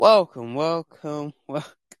Welcome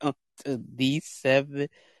to the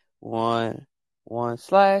 711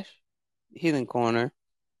 slash Healing Corner.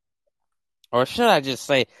 Or should I just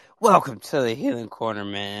say, welcome to the Healing Corner,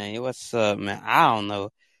 man. What's up, man? I don't know.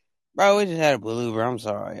 Bro, we just had a blooper. I'm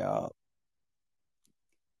sorry, y'all.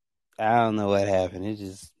 I don't know what happened. It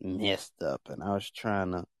just messed up. And I was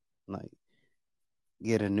trying to,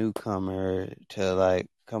 get a newcomer to,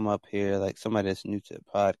 come up here, somebody that's new to the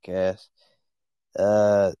podcast.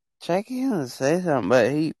 Check in and say something.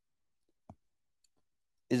 But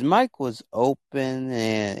his mic was open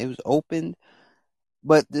and it was open,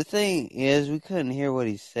 but the thing is we couldn't hear what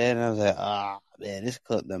he said, and I was like, man, this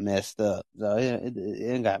clip done messed up. So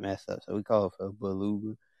it got messed up. So we called for a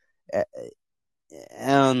beluga. I, I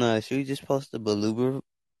don't know. Should we just post the beluga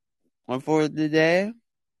one for today?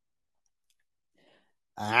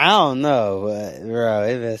 I don't know, but bro,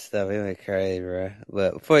 it messed up. It went crazy, bro.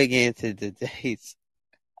 But before we get into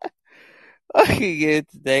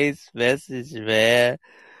today's message, man.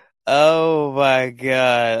 Oh my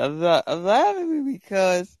god, I'm laughing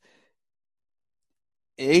because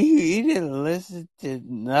he didn't listen to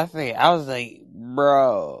nothing. I was like,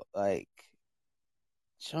 bro,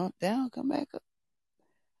 jump down, come back up.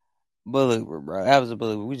 Believer, bro. That was a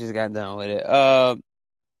believer. We just got done with it.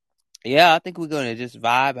 Yeah, I think we're gonna just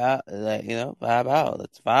vibe out, vibe out.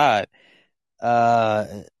 Let's vibe.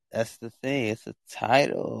 That's the thing. It's a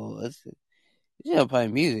title. You just play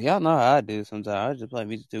music. Y'all know how I do sometimes. I just play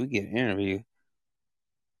music till we get an interview.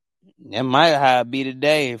 That might how it be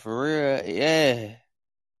today, for real. Yeah.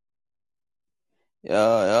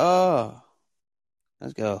 Yo.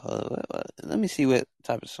 Let's go. Let me see what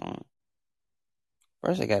type of song.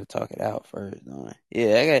 First, I gotta talk it out first, don't I?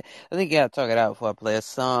 Yeah, I think I gotta talk it out before I play a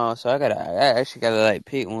song. So I actually gotta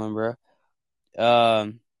pick one, bro. Yeah.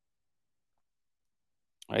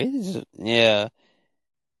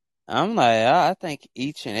 I thank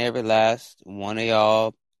each and every last one of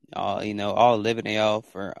y'all, all living of y'all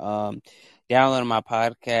for downloading my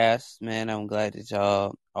podcast, man. I'm glad that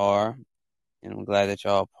y'all are, and I'm glad that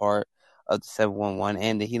y'all are part of the 711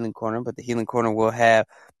 and the Healing Corner. But the Healing Corner will have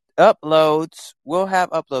uploads. We'll have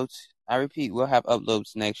uploads. I repeat, we'll have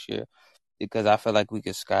uploads next year because I feel like we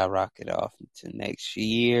could skyrocket off into next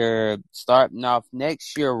year. Starting off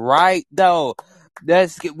next year right, though.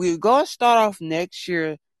 We're going to start off next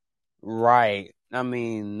year right. I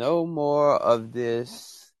mean, no more of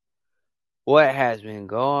this. What has been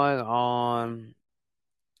going on?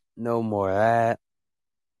 No more of that.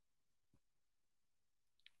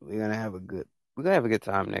 We're gonna have a good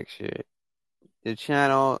time next year. The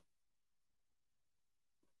channel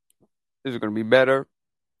is gonna be better.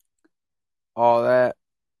 All that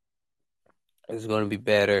is gonna be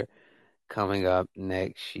better coming up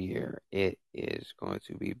next year. It is going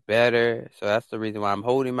to be better. So that's the reason why I'm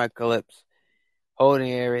holding my clips,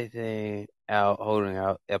 holding everything out, holding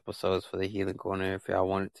out episodes for the Healing Corner. If y'all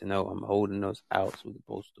wanted to know, I'm holding those out so we can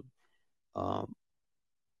post them.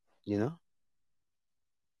 You know?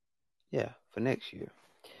 Yeah, for next year.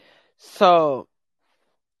 So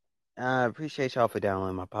I appreciate y'all for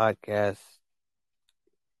downloading my podcast.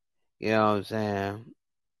 You know what I'm saying?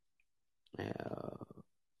 Yeah,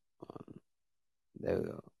 there we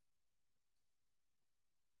go.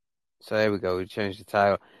 So there we go. We changed the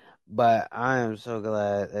title. But I am so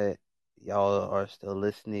glad that y'all are still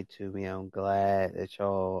listening to me. I'm glad that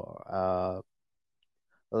y'all are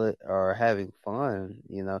having fun,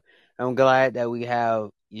 I'm glad that we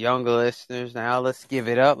have younger listeners now. Let's give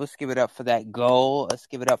it up. Let's give it up for that goal. Let's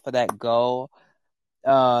give it up for that goal.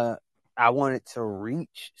 I wanted to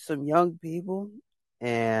reach some young people,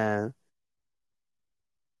 and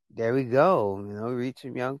there we go. Reach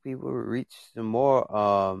some young people, reach some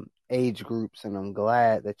more age groups, and I'm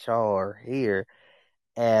glad that y'all are here.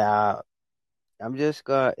 And I'm just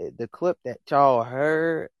gonna the clip that y'all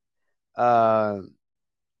heard. That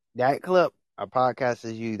clip, our podcast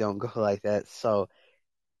is you don't go like that. So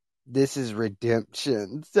this is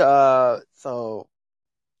redemption. So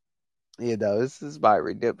this is my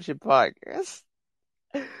redemption podcast.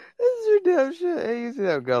 This is redemption. It usually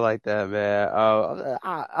don't go like that, man.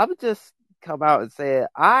 I would just come out and say it.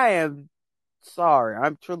 I am sorry.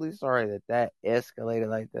 I'm truly sorry that escalated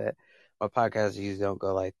like that. My podcast usually don't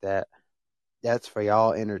go like that. That's for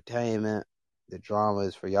y'all entertainment. The drama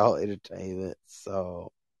is for y'all entertainment.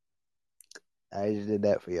 So I just did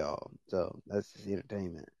that for y'all. So that's just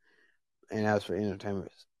entertainment. And that's for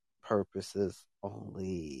entertainment purposes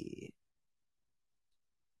only.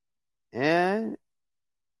 And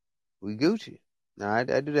we Gucci. Now I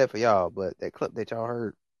do that for y'all, but that clip that y'all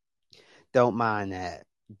heard, don't mind that.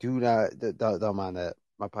 Don't mind that.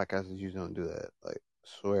 My podcast is usually don't do that.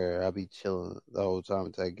 Swear, I'll be chilling the whole time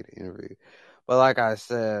until I get an interview. But like I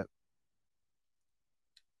said,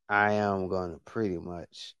 I am going to pretty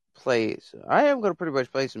much play. So I am going to pretty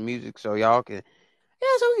much play some music so y'all can,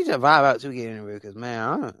 yeah, so we can just vibe out till we get an interview. Because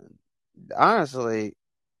man, honestly,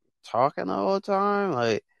 talking the whole time,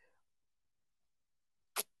 like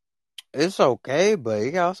it's okay, but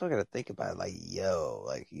you also got to think about it, like, yo,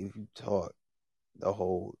 like if you talk the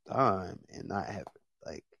whole time and not have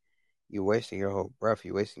like you're wasting your whole breath,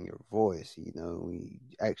 you're wasting your voice. When you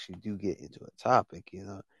actually do get into a topic,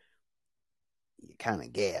 you're kind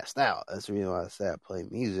of gassed out. That's the reason why I said I play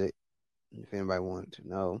music. If anybody wanted to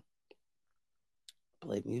know,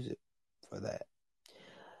 play music for that.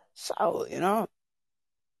 So,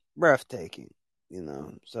 breathtaking,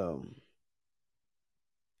 so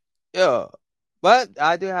yeah. But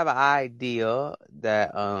I do have an idea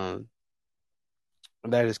that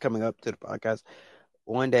is coming up to the podcast.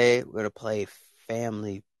 One day we're gonna play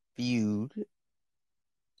Family Feud.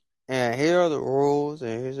 And here are the rules,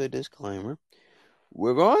 and here's a disclaimer.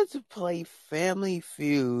 We're going to play Family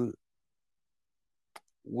Feud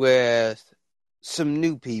with some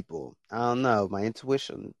new people. I don't know. My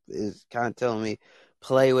intuition is kind of telling me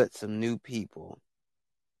play with some new people.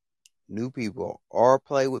 Or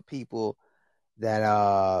play with people that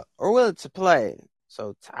are willing to play.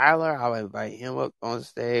 So Tyler, I'll invite him up on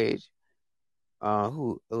stage.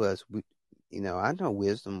 Who else? I know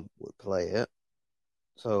Wisdom would play it.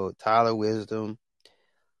 So Tyler, Wisdom,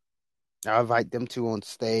 I'll invite them two on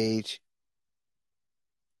stage.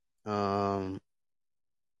 And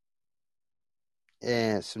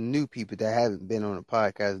some new people that haven't been on the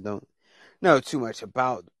podcast, don't know too much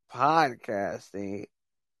about podcasting,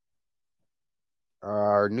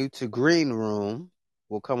 are new to Green Room,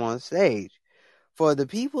 will come on stage. For the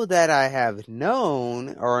people that I have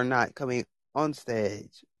known are not coming on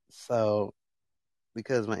stage. So,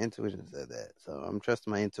 because my intuition said that. So, I'm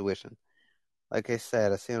trusting my intuition. Like I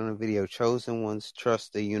said, I see on the video, chosen ones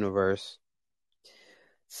trust the universe.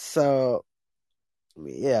 So,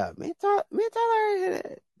 yeah, me and Tyler had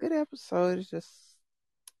a good episode. It's just,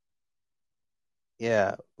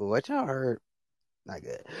 yeah, but what y'all heard, not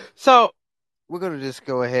good. So, we're going to just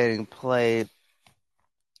go ahead and play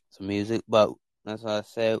some music. But that's what I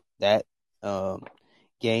said. That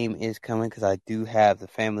game is coming because I do have the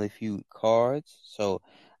Family Feud cards. So,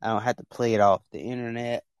 I don't have to play it off the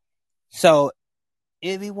internet. So,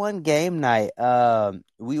 it'll be one game night.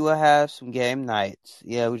 We will have some game nights.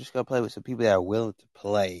 Yeah, we're just gonna play with some people that are willing to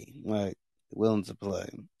play. Like, willing to play.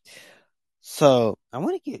 So, I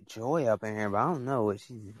want to get Joy up in here, but I don't know what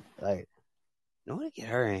she's like. I want to get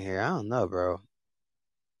her in here. I don't know, bro.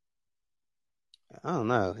 I don't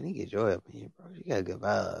know. I need to get Joy up in here, bro. She got a good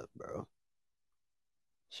vibe, bro.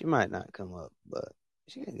 She might not come up, but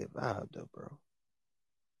she got a good vibe, though, bro.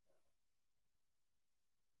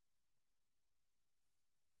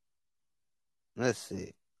 Let's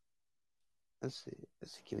see.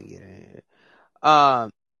 Can we get in here?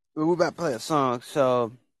 We're about to play a song,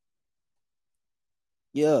 so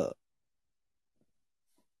yeah.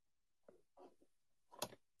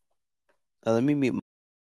 Let me meet.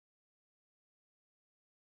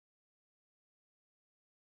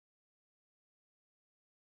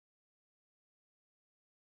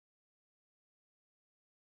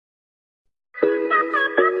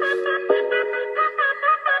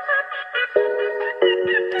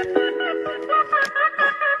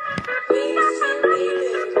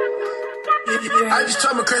 I just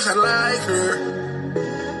told my crush I like her.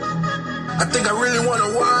 I think I really want to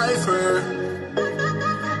wife her.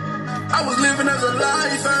 I was living as a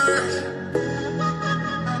lifer.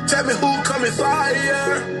 Tell me who coming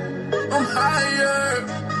fire. I'm higher.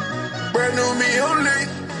 Brand new me only.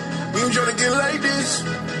 You ain't tryna get like this.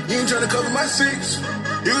 You ain't tryna cover my six.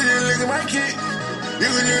 You can just look at my kick. You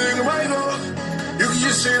can just look at my goal. You can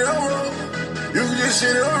just sit on roll. You can just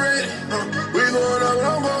sit on red. We going up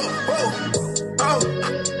on go. Oh.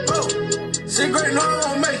 Sit great, no, I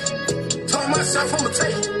won't make it. Told myself I'ma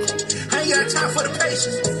take it. I ain't got time for the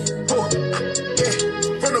patience. Yeah.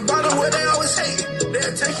 From the bottom where they always hate it.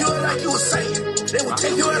 They'll take you out like you a saint. They will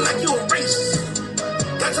take you out like you a racist.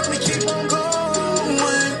 God told me keep on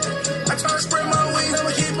going. I try to spread my wings,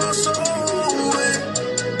 I'ma keep on soaring.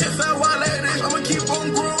 If I want like this, I'ma keep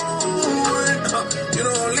on growing. You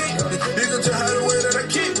know I'm lit. You can tell how the way that I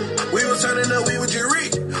keep. We was turning up, we was just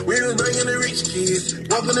rich. We was bringing the rich kids.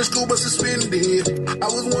 Walking to school but suspended. I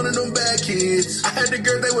was one of them bad kids. I had the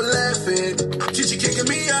girls, they were laughing. Teacher kicking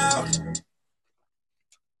me out.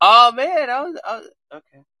 Oh man, I was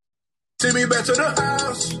Send me back to the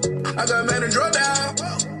house. I got man and drug down.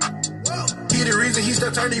 He he the reason he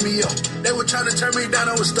started turning me up. They were trying to turn me down,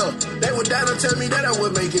 I was stuck. They were down to tell me that I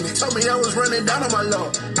was making it. Told me I was running down on my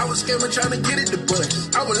luck. I was scamming trying to get it to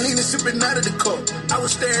bust. I was leaning, sipping out of the cup. I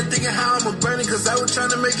was staring, thinking how I'ma burn it, cause I was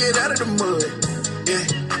trying to make it out of the mud. Yeah,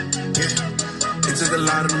 yeah. It took a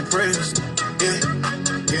lot of them prayers. Yeah,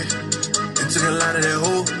 yeah. It took a lot of that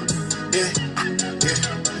hope. Yeah,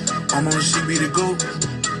 yeah. I'm on she be the GOAT.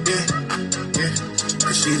 Yeah, yeah.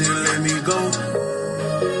 Cause she didn't let me go.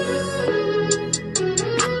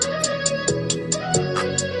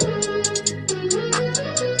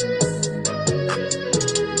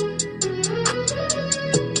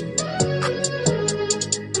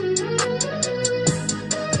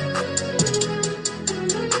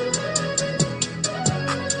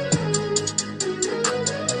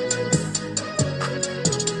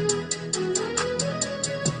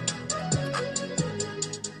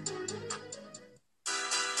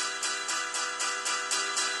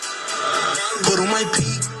 Put on my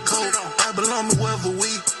peak coat. I belong to wherever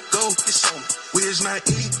we go. We is not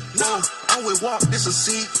eat. Whoa. I will walk. This a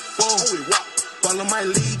seat. Whoa. Follow my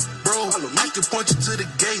lead, bro. I can point you to the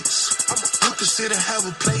gates. You can sit and have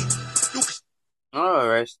a plate.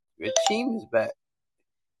 Alright, the team is back.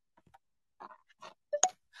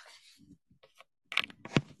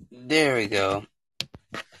 There we go.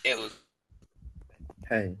 It was.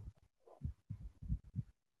 Hey,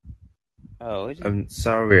 Oh, is it? I'm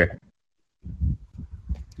sorry.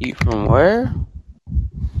 You from where?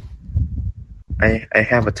 I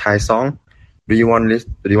have a Thai song. Do you want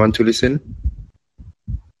to listen?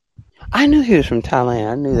 I knew he was from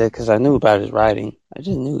Thailand. I knew that because I knew about his writing. I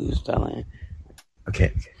just knew he was Thailand.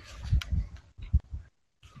 Okay.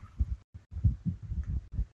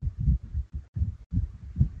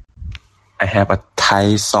 I have a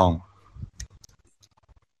Thai song.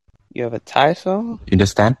 You have a Thai song? You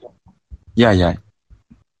understand? Yeah.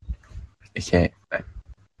 Okay.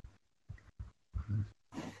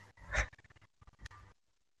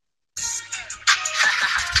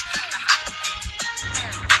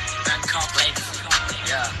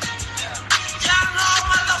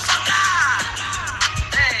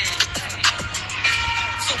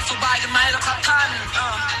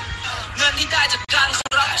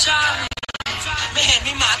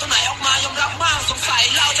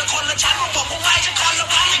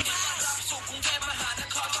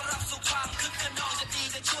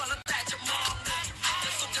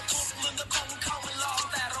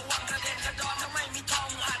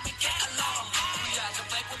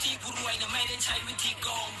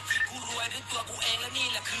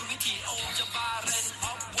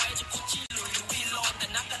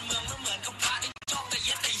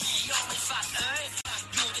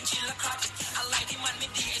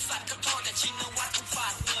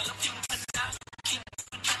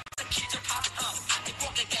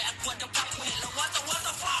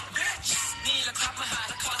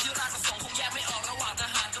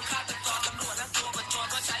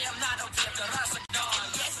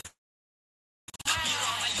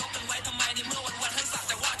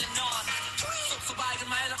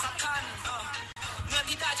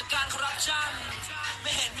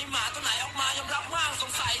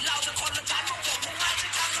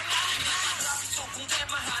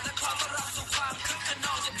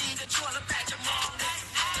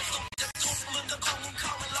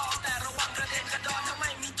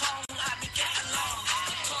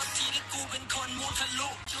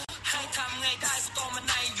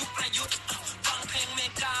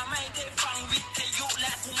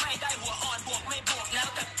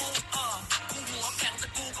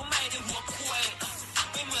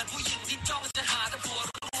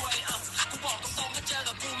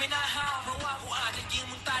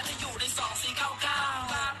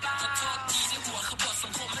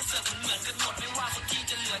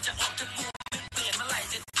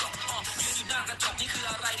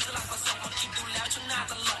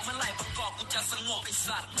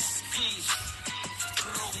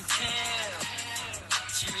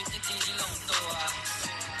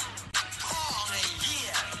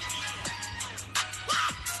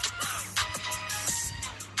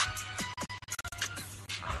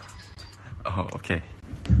 Oh, okay.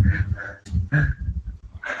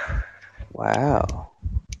 Wow.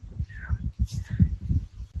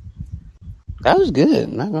 That was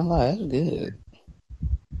good. Not gonna lie, that was good.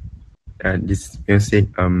 This music,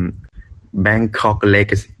 Bangkok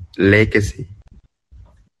Legacy.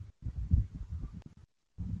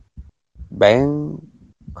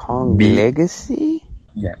 Bangkok B- Legacy?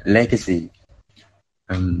 Yeah, Legacy.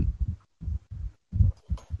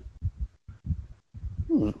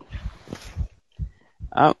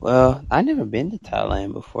 Well, I never been to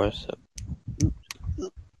Thailand before, so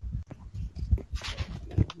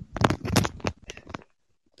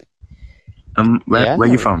Where Yeah, I where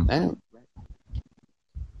you never. from?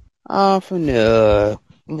 I'm from the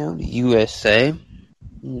the USA.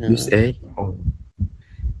 USA. Oh,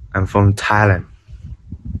 I'm from Thailand.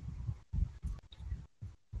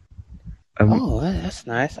 Um, Oh, that's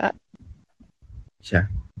nice. yeah.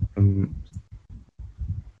 Um,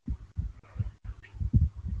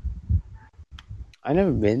 I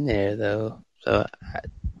never been there though, so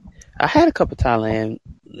I had a couple Thailand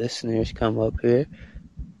listeners come up here.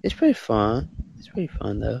 It's pretty fun. It's pretty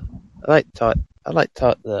fun though. I like talk. I like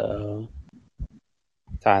talk to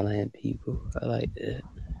Thailand people. I like it.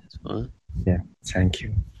 It's fun. yeah. Thank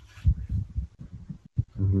you.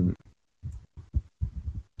 Mhm.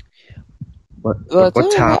 What Well, what tell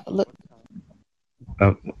me time? about look.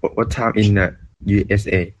 What time in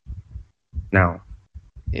USA now?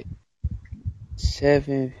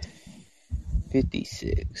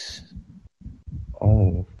 7:56.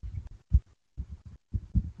 Oh,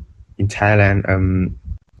 in Thailand.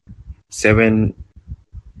 7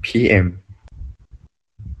 p.m.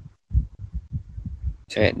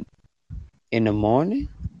 At in the morning.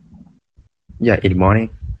 Yeah, in the morning.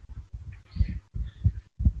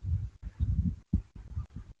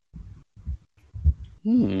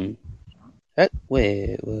 Hmm.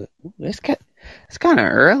 Wait. That's kind of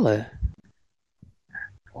early.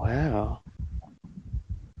 Wow.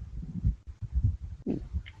 Hmm.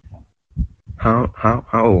 How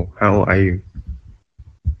old are you?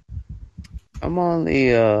 I'm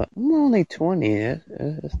only 20.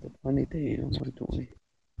 That's the funny thing. I'm only 20.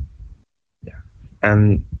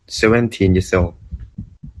 I'm 17 years old.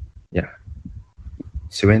 Yeah,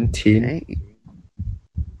 17. Dang,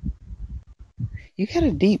 you got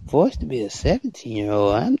a deep voice to be a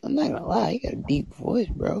 17-year-old. I'm not gonna lie, you got a deep voice,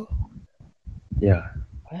 bro. Yeah.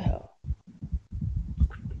 Wow.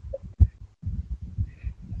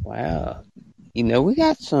 Wow. We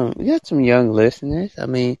got some young listeners. I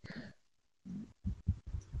mean,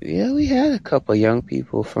 yeah, we had a couple of young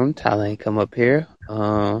people from Thailand come up here.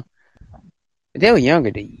 They were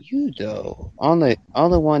younger than you though. Only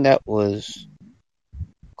one that was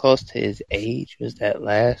close to his age was that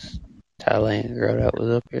last Thailand girl that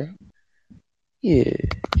was up here. Yeah,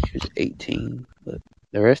 she was 18, but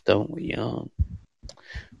the rest of them were young.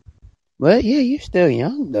 But yeah, you're still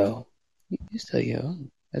young though. You're still young.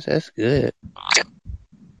 That's good.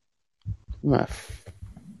 My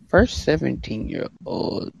first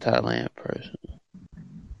 17-year-old Thailand person.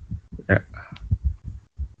 Yeah.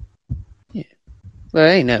 Yeah, well,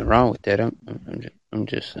 ain't nothing wrong with that. I'm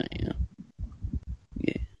just saying.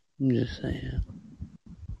 Yeah, I'm just saying.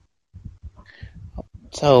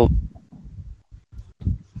 So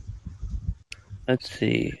let's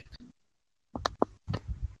see.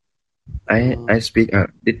 I speak a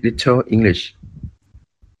little English.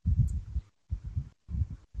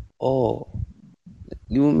 Oh,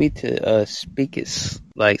 you want me to speak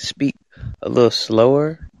a little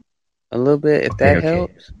slower, a little bit, if Okay, that okay,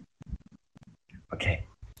 helps? okay.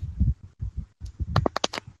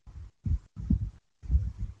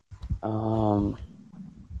 Um,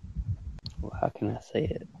 how can I say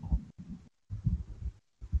it?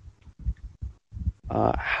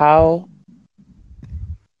 How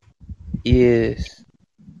is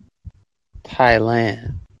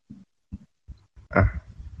Thailand? Uh,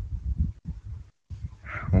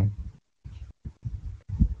 oh,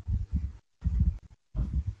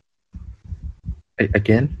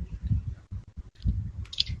 again?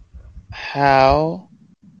 How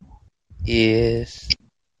is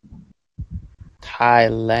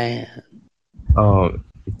Thailand? Oh,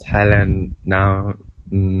 Thailand now.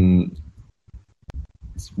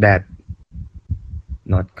 It's bad.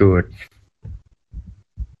 Not good.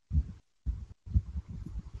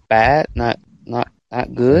 Bad? Not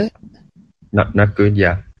good? Not good.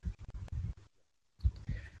 Yeah.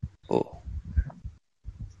 Oh.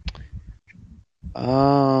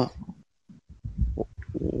 Uh,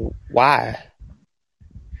 why?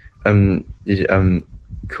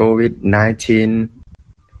 COVID-19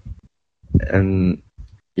 and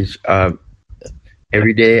it's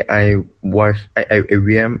every day I watch I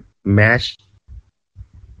wear mask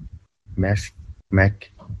mask.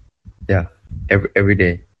 Yeah, every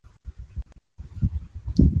day.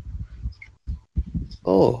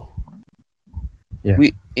 Oh, Yeah.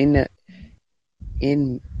 we in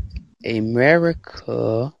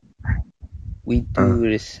America we Uh, do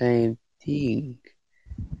the same thing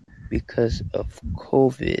because of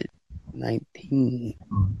COVID-19.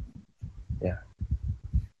 yeah.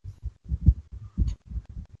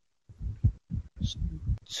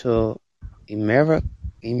 So America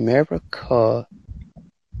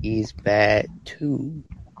is bad too.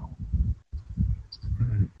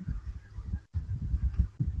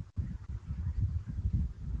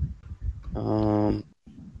 Um,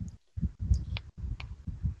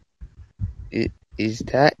 is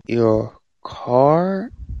that your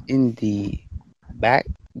car in the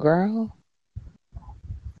background?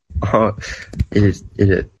 Oh, it is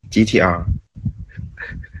GTR.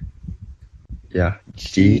 Yeah,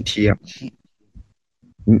 G GTR. G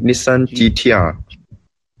Nissan G GTR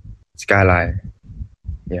Skyline.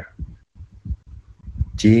 Yeah,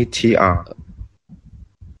 GTR.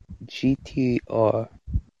 GTR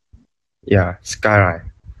Yeah,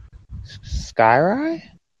 Skyline. Skyride?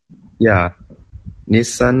 Yeah,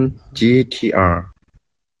 Nissan GTR.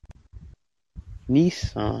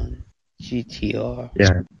 Nissan GTR.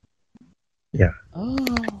 Yeah, yeah.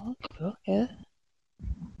 Oh, okay.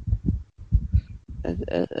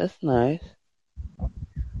 That's nice.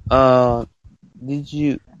 Uh, did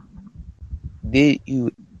you did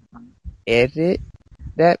you edit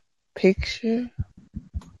that picture?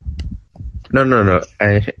 No, no, no.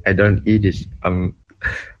 I don't eat it.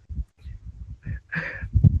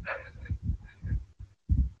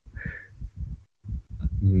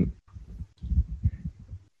 Mm,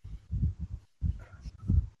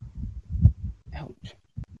 Ouch.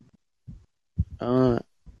 Uh,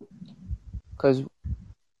 cause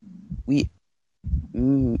we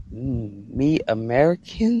me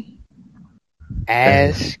American uh,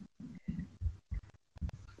 ask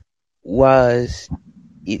was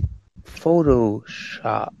it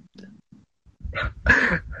Photoshop?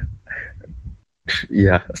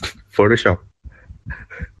 yeah, Photoshop.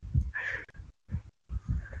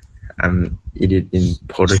 Eat it in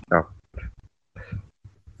Photoshop.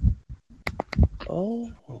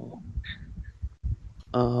 Oh,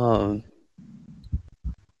 um,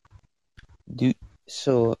 do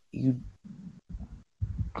so you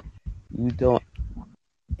don't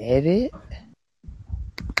edit?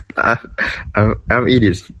 I, I'm eat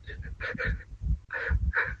it.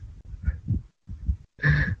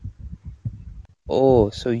 Oh,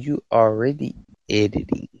 so you already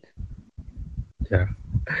editing? Yeah,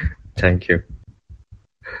 thank you.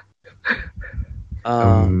 Um,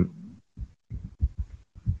 Um,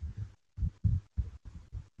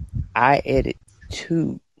 I edit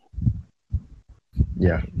too.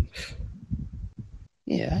 yeah.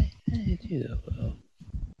 Yeah, I do.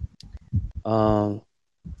 Um,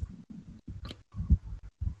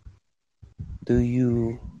 do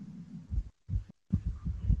you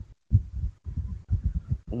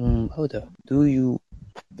hold up? Do you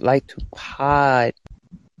like to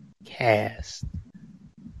podcast?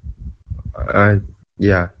 Uh,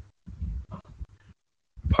 yeah,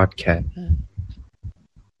 podcast.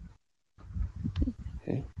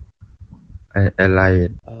 Okay. I like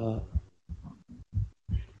it. Uh,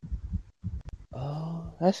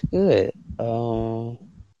 oh, that's good. Um,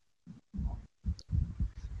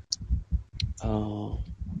 oh,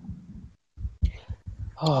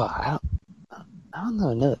 I don't know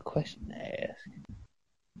another question to ask.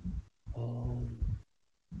 Um,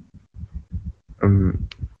 Um,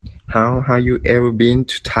 how you ever been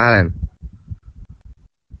to Thailand?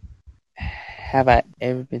 have I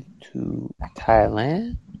ever been to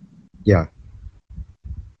Thailand? Yeah.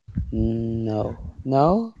 No,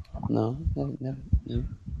 no, no, never, never.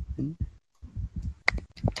 Mm.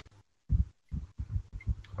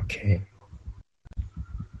 Okay.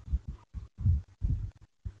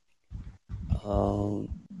 Um,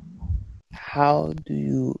 how do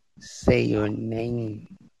you say your name?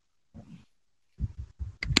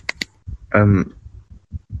 Um,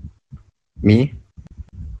 me.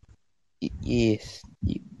 Yes,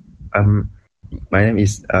 Um, my name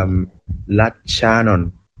is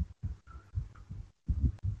Latchanon.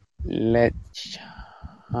 Lechana?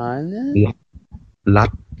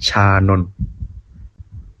 Latchanon.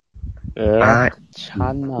 I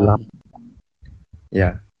Lakchanan. Lat.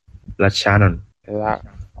 Yeah, Latchanon. Lak,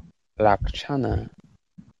 Lakchana.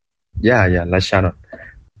 Yeah, yeah, Latchanon.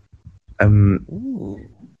 Um, Ooh.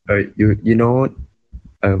 you know,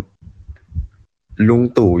 um,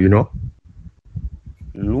 Lung Tu, you know?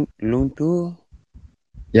 Luntu?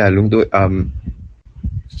 Yeah, Lung Tu.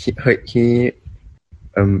 He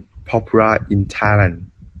popular in Thailand.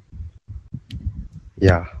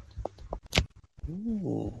 Yeah.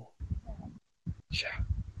 Ooh. Yeah.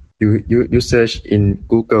 You search in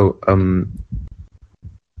Google and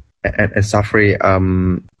Safari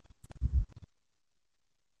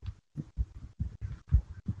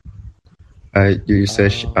you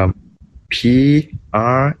search Um,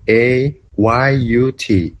 Prayut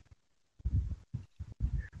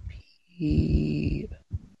P,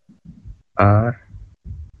 R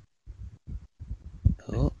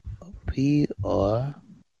oh, P, R,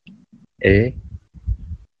 A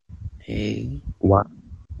A, Y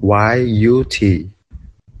YUT YUT.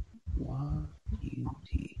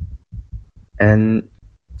 and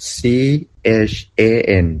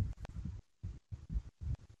CHAN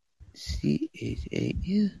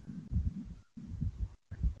CHAN.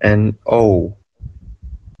 and O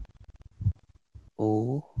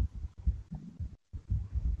O.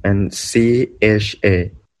 and CHA.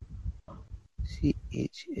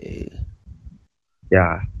 CHA.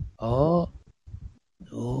 Yeah, Oh.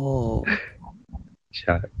 Oh. ใ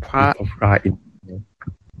ช่ Pa.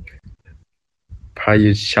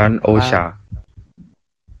 Prayuchan Ocha.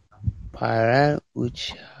 Paran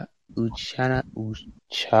Ucha. Uchana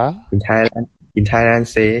Ucha. In Thailand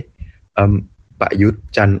say Prayut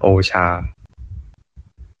Chan Ocha.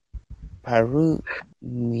 Paru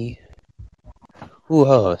Mi. Ooh,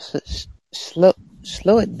 hold on.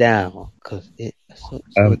 Slow it down, cause it slow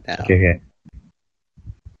it down. Okay.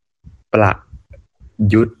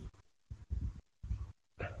 Prayut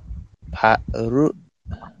Paru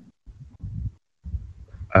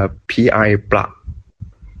PI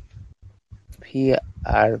P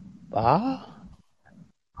R Ba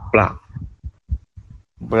Pra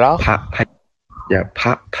Block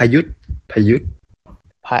Payut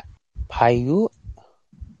Payu.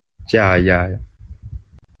 yeah.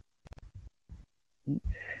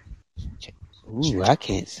 Ooh, I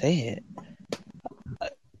can't say it.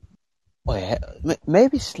 Wait,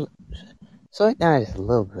 maybe slow it down just a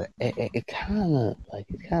little bit. It kind of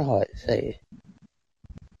it's kind of hard to say.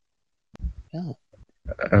 Yeah.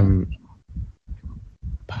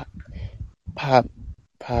 Pa pa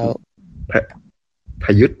pa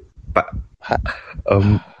Payut pa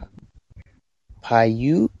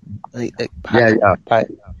Payu yeah pa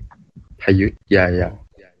Payut yeah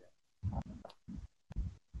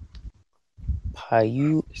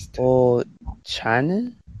Payu or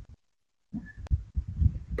China.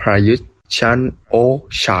 Prayut Chan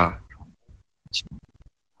Ocha.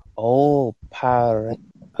 Oh, par.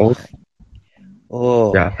 Oh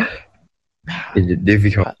Oh, yeah, it's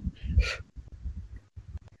difficult.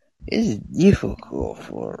 it's difficult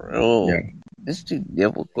for real. Yeah. It's too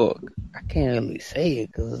difficult. I can't really say it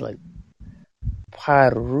because it's like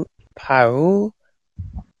Paru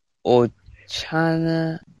or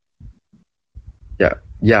China. Yeah.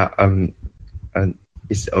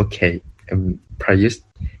 It's okay. Prayut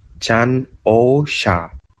Chan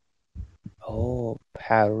Ocha. Oh,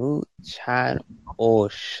 Paru, China, or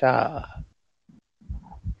Shah.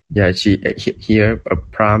 Yeah, she here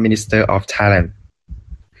Prime Minister of Thailand.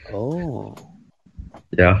 Oh,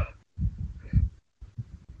 Yeah.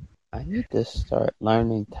 I need to start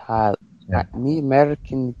learning Thai. Yeah. Me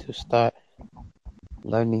American need to start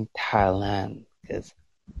learning Thailand because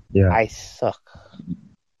Yeah. I suck.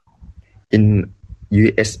 In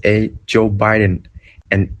USA, Joe Biden,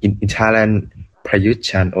 and in Thailand, Prayut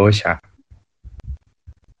Chan Ocha.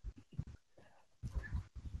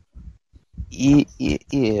 Yeah,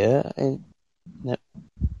 in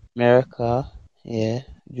America, yeah,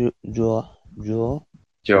 Joe, Joe yeah,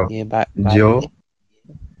 Joe Biden, Joe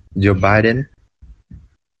yeah, Biden.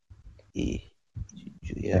 yeah,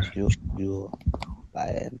 Yeah. Joe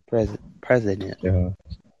Biden, president. Yeah.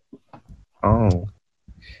 Oh.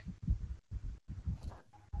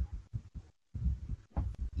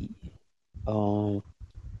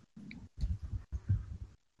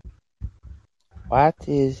 What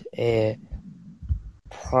is a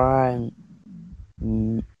prime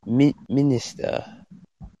minister?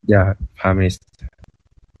 Yeah. Prime Minister.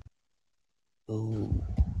 Ooh,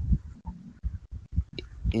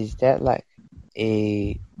 is that like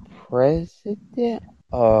a president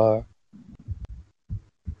or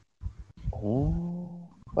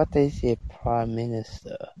what is a prime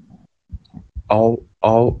minister? All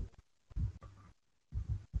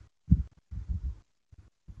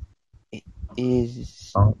It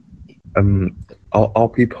is um all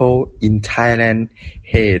people in Thailand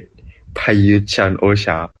hate Prayut Chan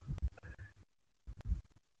Ocha.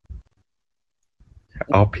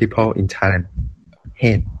 All people in Thailand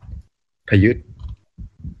hate Prayut,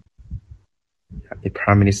 the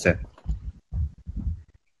Prime Minister.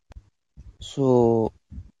 so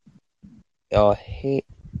hate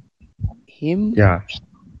him. Yeah.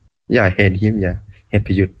 Hate him. Yeah. Hate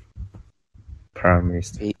Prayut, Prime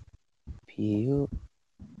Minister. PU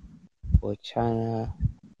or China.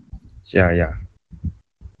 Yeah. Yeah.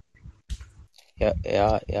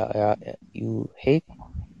 You hate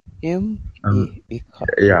him because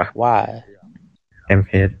Yeah. why? I'm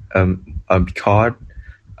hate because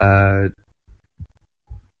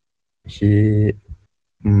he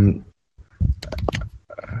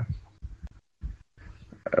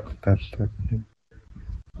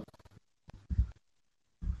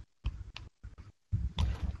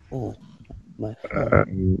Oh, my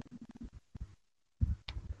phone.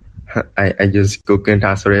 Um, I use Google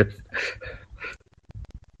Translate.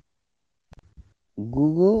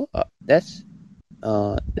 Google. That's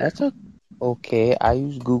okay. I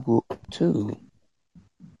use Google too.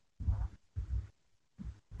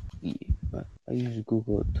 Yeah, I use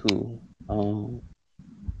Google too.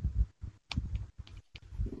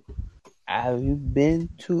 Have you been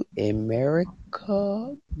to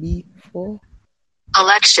America before?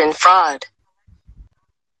 Election fraud.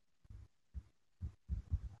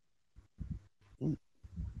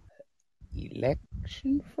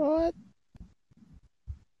 Election fraud?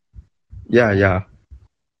 Yeah, No.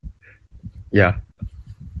 yeah.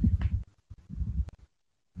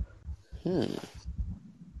 Hmm.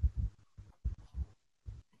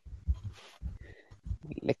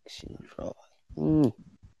 Election fraud. Hmm.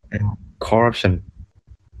 And corruption.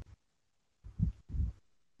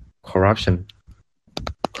 Corruption.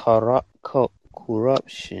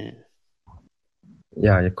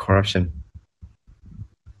 Yeah, corruption.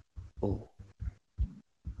 Oh,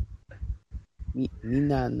 me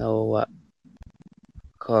not know what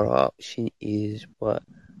corruption is, but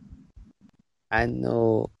I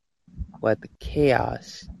know what the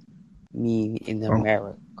chaos mean in Oh,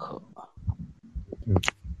 America.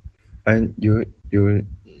 and you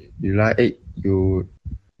like it. You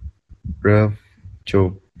love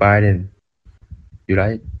Joe Biden. You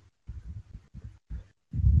like?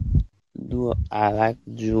 Do I like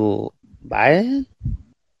Joe Biden?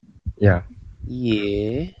 Yeah.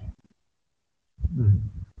 Yeah.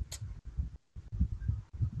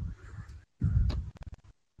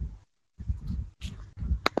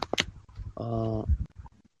 Uh.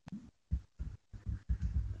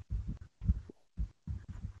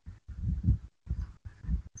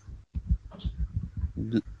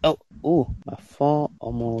 Oh, my phone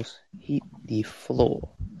almost hit the floor.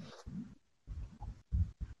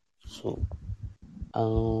 So,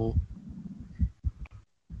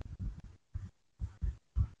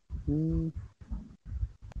 mm,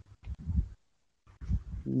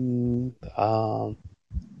 mm, um,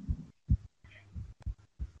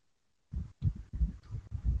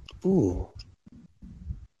 ooh,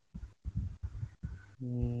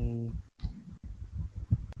 mm,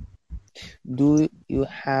 do you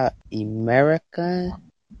have American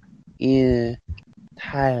in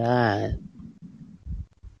Thailand?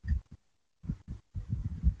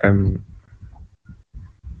 Um.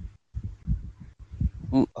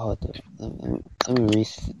 Ooh, hold on.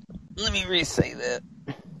 Let me re-say that.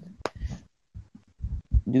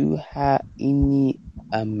 Do you have any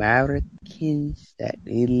Americans that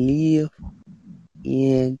they live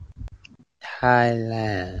in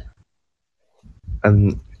Thailand?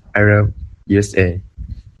 I love USA.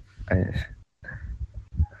 I,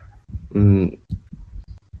 um,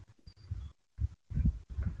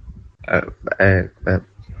 uh, uh, uh,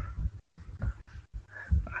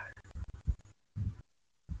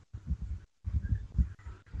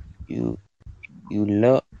 You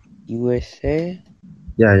love USA?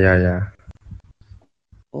 yeah.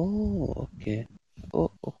 Oh, okay.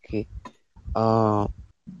 Oh, okay. Um,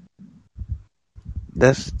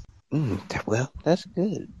 that's well, that's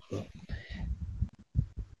good.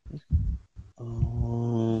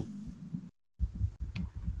 Um,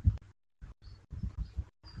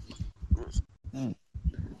 mm,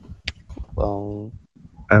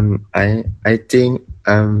 um, I think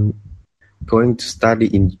I'm going to study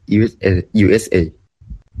in USA.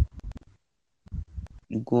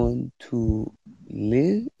 you going to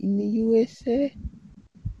live in the USA?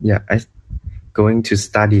 Yeah, I going to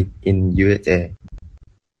study in USA.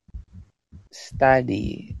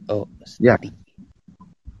 Study. Oh, Yeah, study.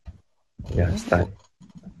 yeah, Oh, study.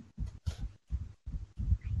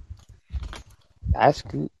 that's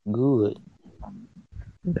good. Good.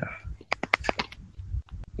 Yeah.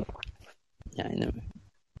 Yeah, I know.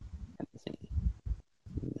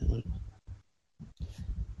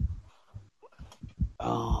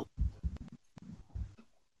 Um,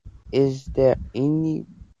 is there any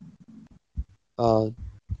uh?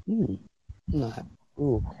 Hmm, not.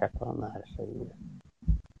 Ooh, crap! I don't know how to say this.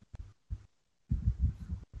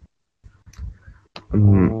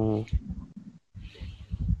 Um, Um,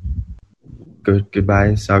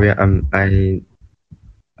 goodbye. Sorry, I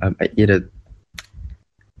eat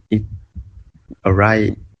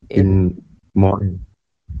arrive it, in morning.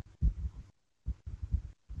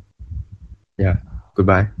 Yeah.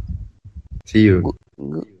 Goodbye. See you.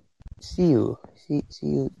 go, see you. See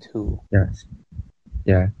you too. Yes.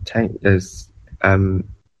 Yeah. Thank us. Um.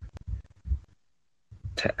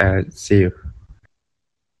 See you.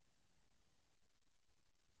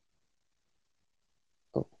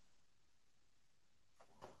 Oh.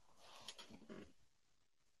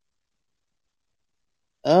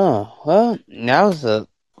 Oh, well, that was a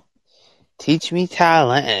Teach Me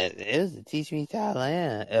Thailand. It was a Teach Me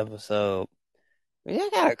Thailand episode. Yeah, I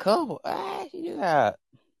got a couple. I actually do got.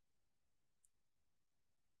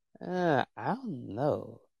 I don't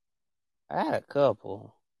know. I got a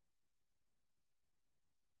couple.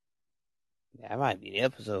 That might be the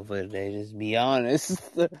episode for today. Just be honest.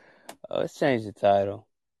 Let's change the title.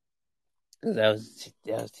 'Cause that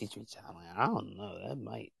was Teach Me Thailand. I don't know. That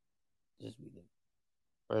might just be the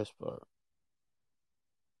first part.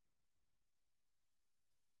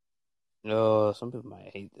 No, some people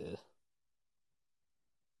might hate this.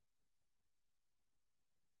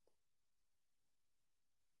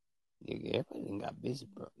 Yeah, everybody done got busy,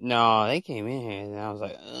 bro. No, they came in here and I was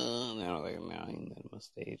like, and I was like, no, I ain't letting my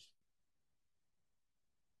stage.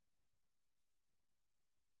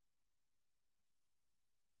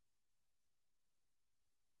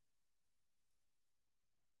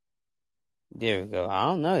 There we go. I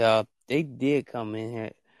don't know, y'all. They did come in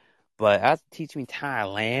here, but I Teach Me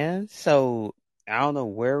Thailand, so I don't know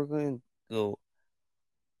where we're going to go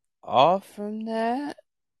off from that.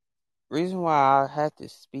 Reason why I had to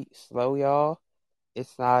speak slow, y'all,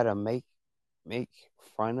 it's not a make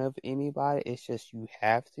fun of anybody. It's just you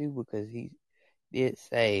have to because he did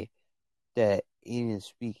say that he didn't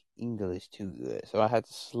speak English too good, so I had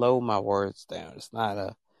to slow my words down. It's not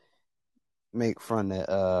a make fun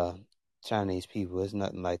of Chinese people. It's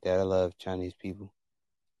nothing like that. I love Chinese people.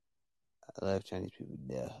 I love Chinese people.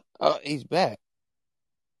 Yeah. Oh, he's back.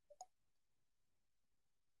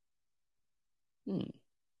 Hmm.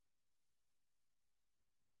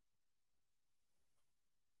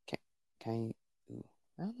 Can can you?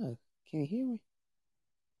 I don't know. Can you hear me?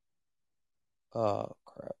 Oh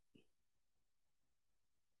crap!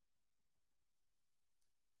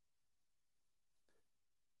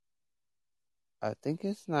 I think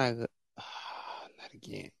it's not. Not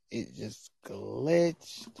again. It just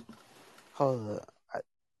glitched. Hold up.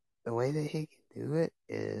 The way that he can do it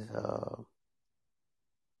is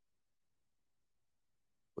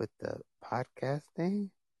with the podcast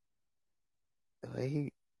thing. The way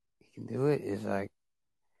he can do it is like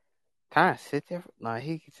kind of sit there. Like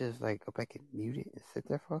he could just like go back and mute it and sit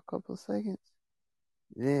there for a couple of seconds.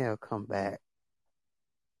 Then he'll come back.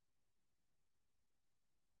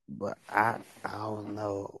 But I don't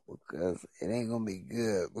know because it ain't gonna be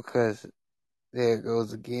good because there it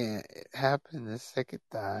goes again. It happened the second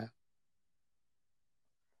time.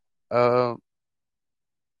 Um,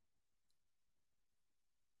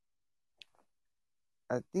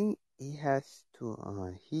 I think he has to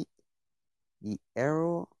hit the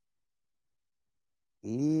arrow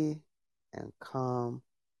E and come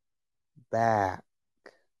back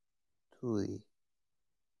to the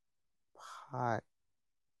podcast.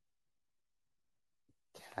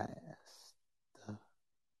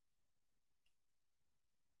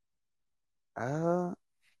 Uh,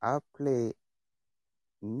 I'll play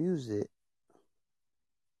music.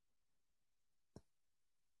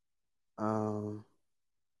 Um,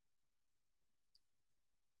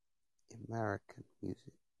 American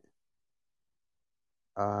music.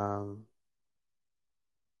 Um,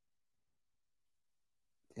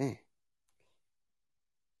 Dang.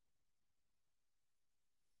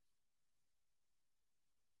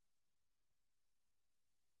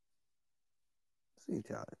 See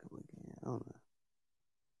Tyler come again. I don't know.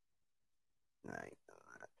 Nah,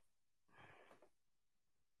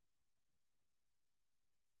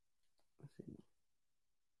 let's see.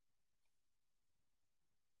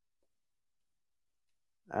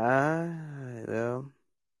 Well,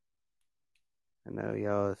 I know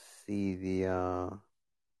y'all see the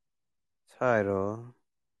title.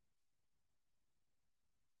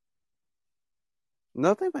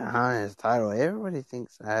 Nothing behind his title. Everybody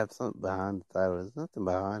thinks I have something behind the title. There's nothing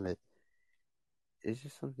behind it. It's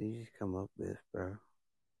just something you just come up with, bro.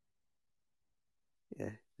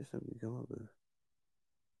 Yeah, just something you come up with.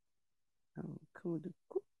 Come with the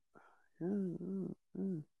cool. You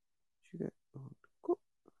got cool.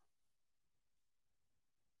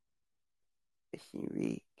 It's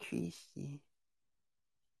really Christy.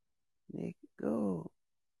 Let it go.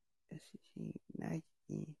 It's nice.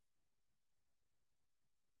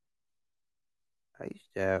 I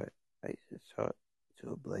used to have it. I used to talk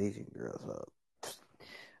to a blazing girl. So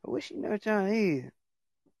I wish you know Chinese.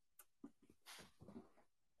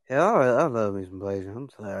 Hell, I love me some blazing. I'm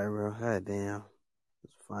sorry, bro. God damn.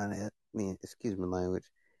 It's fine. I mean, excuse my language.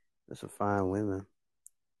 There's some fine women.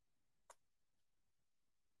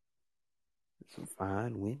 There's some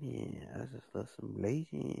fine women. I just love some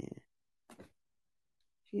blazing.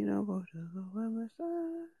 She don't go to the women's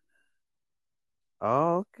side.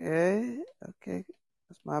 Okay. Okay.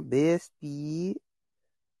 That's my bestie.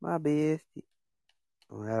 My bestie.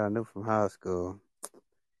 Oh, that I knew from high school.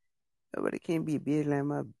 Nobody can't be a bitch like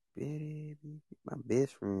my bitch. My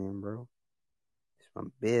best friend, bro. It's my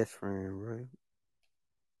best friend, bro.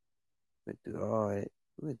 Went through all that.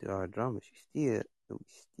 We went through all the drama. We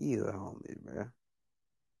still homies, bro.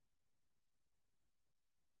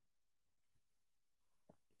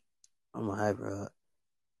 I'm a hyper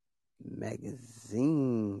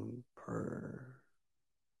magazine per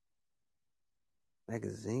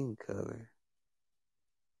magazine cover.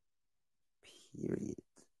 Period.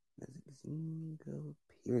 Magazine cover.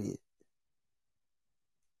 Period.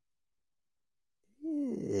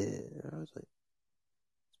 Yeah, I was like,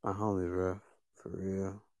 it's my homie, bro. For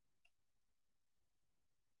real.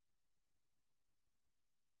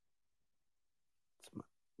 It's my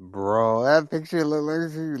bro. That picture look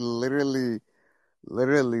like she literally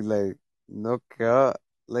like no cap.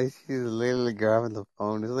 Like she's literally grabbing the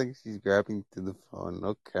phone. It's like she's grabbing to the phone.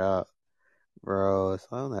 No cap, bro. It's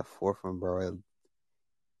on that fourth one, bro.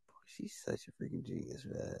 She's such a freaking genius for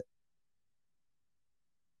that.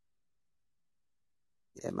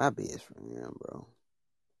 Yeah, my best friend, bro.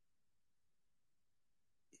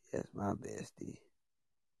 That's my bestie.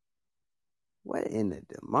 What in the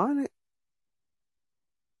demonic?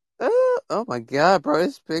 Oh my god, bro.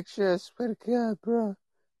 This picture, I swear to god, bro.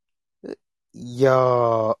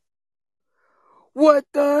 Yo. What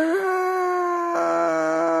the hell?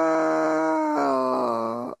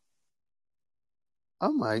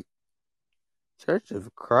 Oh my Church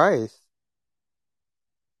of Christ.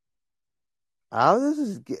 How this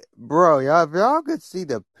is bro, y'all, if y'all could see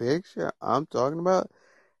the picture I'm talking about,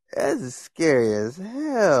 that's scary as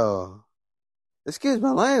hell. Excuse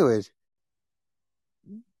my language.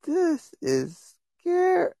 This is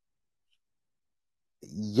scary.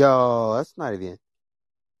 Yo, that's not even.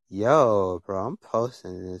 Yo, bro, I'm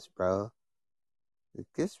posting this, bro.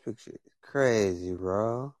 This picture is crazy,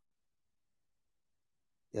 bro.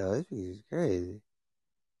 Yo, this picture is crazy.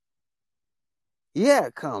 Yeah,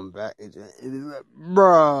 come back,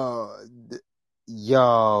 bro.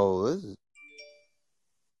 Yo,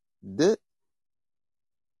 this.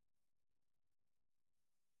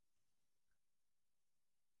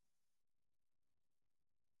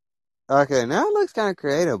 Okay, now it looks kind of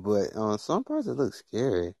creative, but on some parts it looks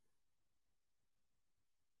scary.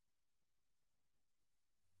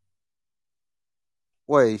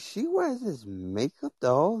 Wait, she wears this makeup the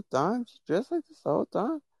whole time? She dressed like this the whole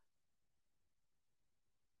time?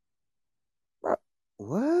 Bro,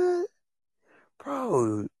 what?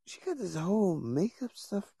 Bro, she got this whole makeup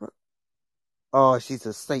stuff, bro. Oh, she's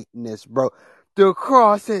a Satanist, bro. The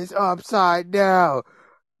cross is upside down.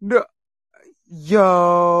 No,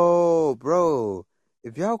 yo, bro.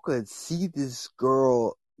 If y'all could see this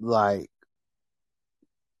girl, like,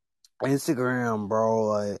 Instagram, bro,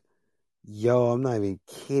 like, yo, I'm not even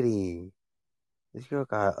kidding. This girl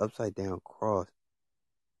got an upside down cross.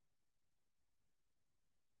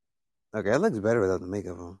 Okay, it looks better without the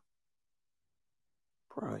makeup on.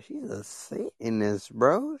 Bro, she's a Satanist,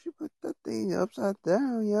 bro. She put that thing upside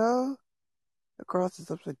down, yo. The cross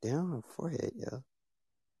is upside down on her forehead, yo.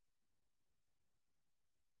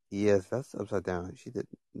 Yes, that's upside down. She did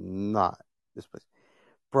not. This place.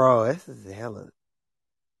 Bro, this is hella.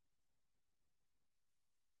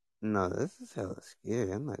 No, this is hella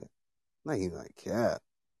scary. I'm not even like cat.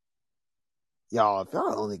 Y'all, if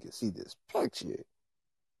y'all only can see this picture,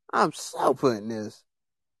 I'm so putting this.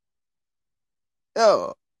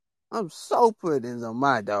 Yo, I'm so putting this on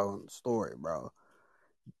my dog story, bro.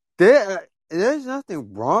 There's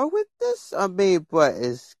nothing wrong with this. I mean, but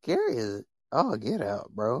it's scary as oh, get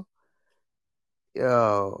out, bro.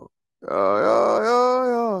 Yo.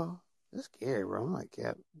 It's scary, bro. I'm like,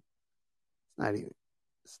 yeah, not even.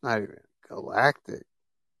 It's not even galactic.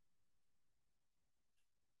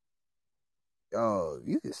 Yo,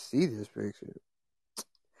 you can see this picture,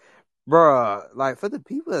 bro. Like for the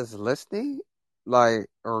people that's listening, like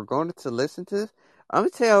or going to listen to this, I'm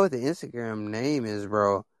gonna tell you what the Instagram name is,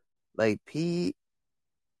 bro. Like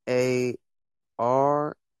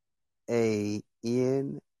PARANO1.A.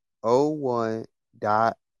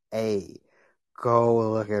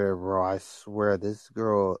 Go look at her, bro. I swear this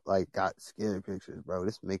girl like got scary pictures, bro.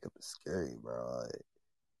 This makeup is scary, bro. Like,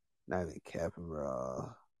 not even capping,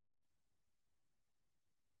 bro.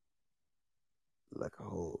 Like a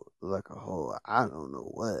whole. I don't know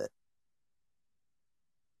what.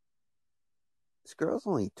 This girl's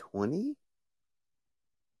only 20.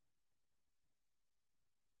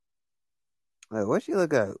 Like, what she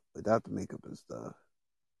look at without the makeup and stuff?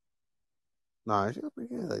 Nah, she look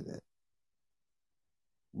pretty good like that.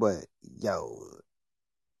 But yo,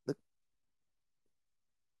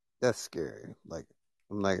 That's scary. Like,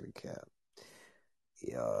 I'm not gonna cap.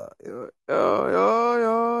 Yo.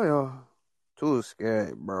 Too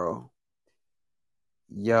scary, bro.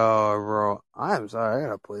 Yo, bro. I'm sorry. I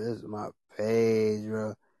gotta put this in my page,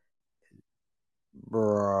 bro.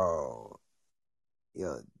 Bro.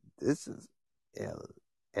 Yo, this is Ellis.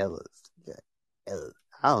 Yeah, Ellis.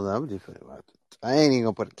 I don't know. I'm just putting my. I ain't even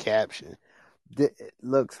gonna put a caption. It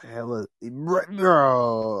looks hella, bro.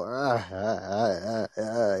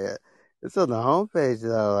 Yeah. It's on the homepage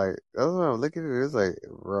though. Like that's what I'm looking at. It's like,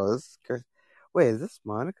 bro, this is crazy. Wait, is this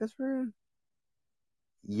Monica's friend?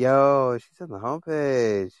 Yo, she's on the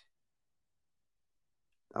homepage.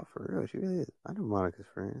 Oh, for real, she really is. I know Monica's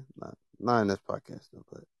friend. Not in this podcast, though,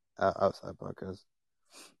 but outside podcast.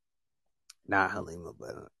 Not Halima,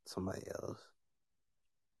 but somebody else.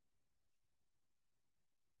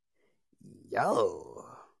 Yo.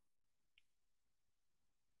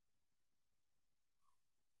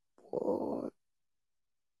 What?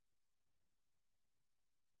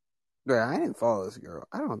 Bro, I didn't follow this girl.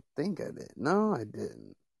 I don't think I did. No, I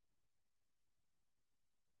didn't.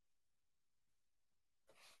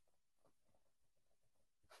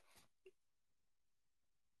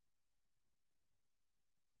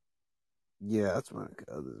 Yeah, that's Monica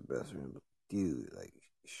Other's best friend. Dude, like,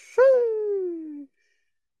 sheesh.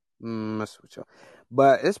 Mess with y'all.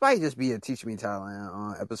 But this might just be a Teach Me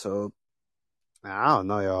Thailand episode. I don't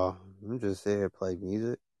know, y'all. I'm just here to play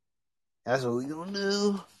music. That's what we gonna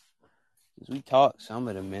do. Cause we talked some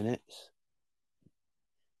of the minutes.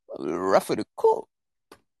 Rough of the cook.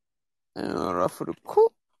 Rough of the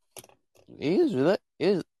cook.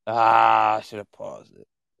 I should have paused it.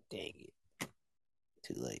 Dang it.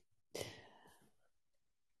 Too late.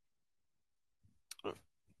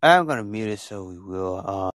 I'm gonna mute it so we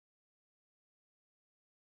will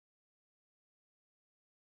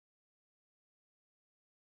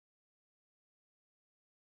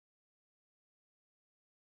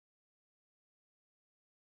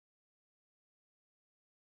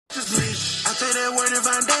I say that word and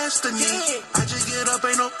find destiny. I just get up,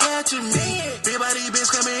 ain't no catching me. Big body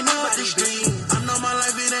bitch coming up the street. I know my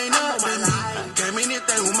life, it ain't up to me. Came in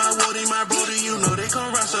anything with my woody, my brody, you know they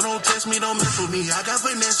come round, so don't test me, don't mess with me. I got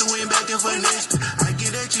finesse and went back and finesse. I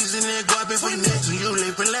get that cheese and that guap and finesse. You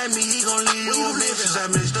lippin' like me, he gon' leave you a message.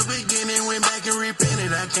 I missed the beginning, went back and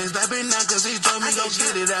repented. I can't stop it now, cause he told me go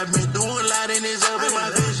get it. I've been through a lot and it's up in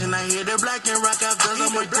my vision. I hear the black and rock out cause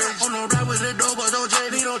I'm a bitch. On the ride with the dope, but don't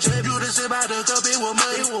check, he don't check. You just sip out the cup, it was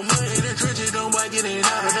mud. In the trenches, don't boy get it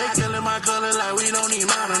out. They killing my color like we don't need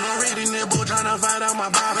modern. I'm reading the book, trying to find out my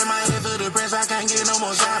bottom. In my head for the press, I can't get no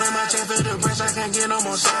more side. In my chest for the press, I can't get no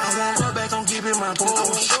more side. I won't go back, I'm keeping my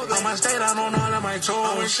pose. On my state, I don't know all of my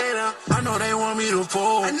toes. I know they want me to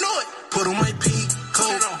fold. I know it. Put on my peak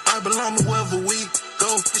coat. I belong to wherever we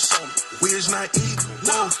go. We is not equal.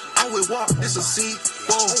 Always walk, it's a seat.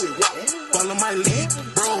 Whoa. Follow my lead,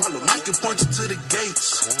 bro. I can point you to the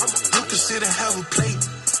gates. You can sit and have a plate.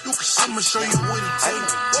 I'ma show you what it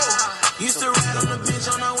takes. Used to ride on the bench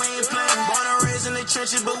on the way and play. Born and raised in the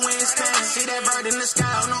trenches, but we ain't stand. See that bird in the sky,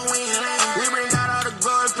 on the wing land. We bring out all the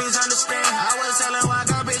glory, please understand. I was selling white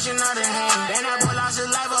garbage in other hand. Then that boy lost his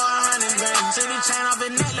life for 100 grand. Took the chain off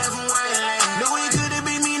his neck, left him where it lay. Knew he couldn't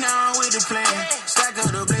be me, now I'm with the plan. Stack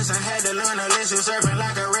up the bliss, I had to learn a lesson. Surfing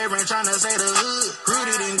like a reverend, trying to say the hood.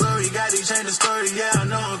 Rooted in glory, got these change the story. Yeah, I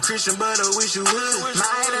know I'm Christian, but I wish you would. My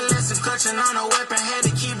adolescent clutching on a weapon, had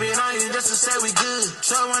to keep it on you just to say we good.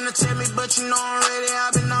 So wanna tell me, but you know I'm ready.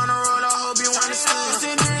 I've been on the road, I hope you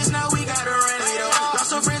understood. Now we got to run it though.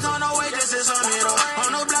 Lost some friends on the way, just as on it though.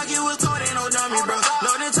 On the block, it was cold, ain't no dummy, bro.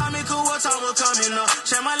 Lord, and Tommy cool, what time will come, you know.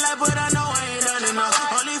 Share my life, but I know I ain't done enough.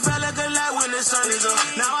 Only felt like a light when the sun is up.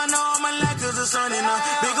 Now I know I'm a light cause the sun is up.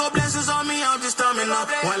 Big old blessings on me, I'm just thumbing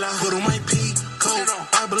up. While I put on my peak coat,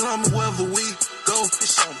 I belong to wherever we go.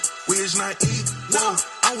 We is not equal.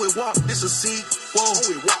 I will walk, this a seat. Whoa.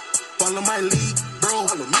 Follow my lead, bro.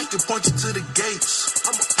 I can point you to the gates.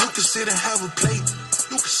 You can sit and have a plate.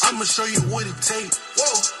 I'ma show you what it takes.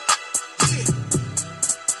 Whoa. Yeah.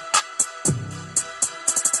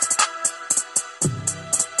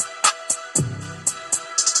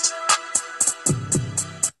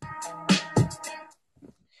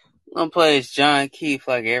 I'm gonna play as John Keith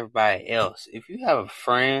like everybody else. If you have a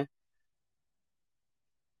friend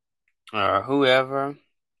or whoever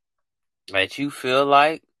that you feel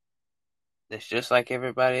like that's just like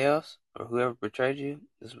everybody else, or whoever betrayed you,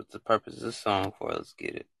 this is what the purpose of this song for. Let's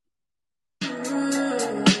get it.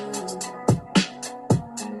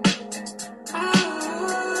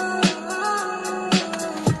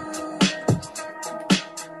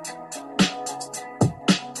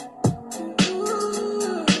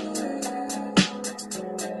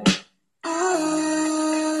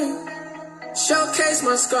 chase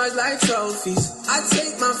my scars like trophies. I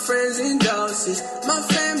take my friends in doses. My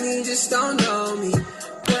family just don't know me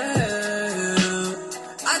well.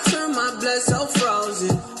 I turn my blood so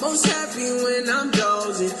frozen. Most happy when I'm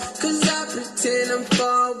dozing. Cause I pretend I'm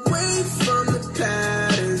far away from the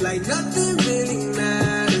patterns. Like nothing really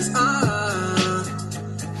matters.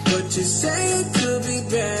 But you say it could be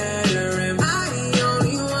better. Am I the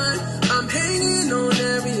only one? I'm hanging on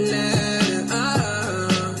every ladder.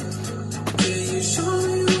 Can you show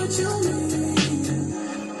me what you mean?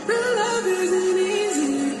 Real love isn't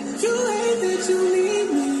easy. You hate that you need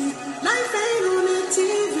me. Life ain't on the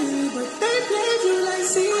TV, but they played you like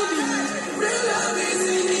CDs. Real love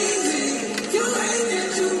isn't easy. You hate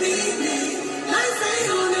that you need me. Life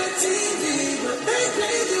ain't on the TV, but they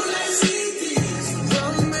played you like CDs.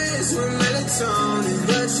 Romance with melatonin,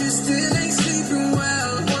 but you still ain't sleeping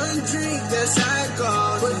well. One drink, that's how it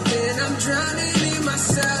goes. But then I'm drowning in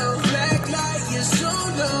myself. Black light, you're so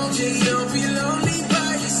lonely. You don't be lonely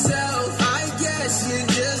by yourself. I guess you're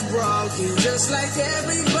just broken, just like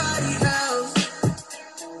everybody else.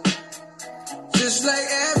 Just like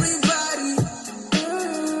everybody else.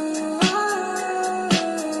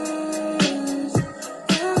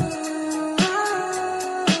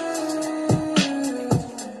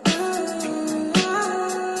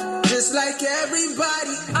 Just like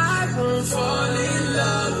everybody, I won't fall in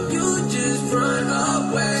love. You just run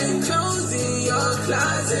away. Clothes in your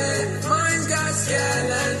closet, mine's got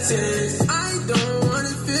skeletons. I don't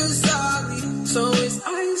wanna feel sorry, so it's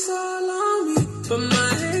ice all on me. But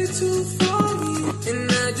my head too foggy,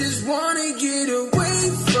 and I just wanna get away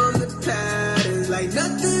from the patterns. Like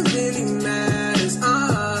nothing really matters.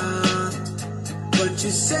 But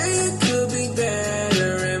you say it could be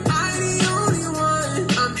better. Am I the only one?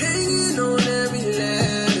 I'm hanging on every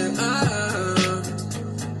ladder.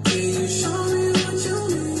 Can you show me what you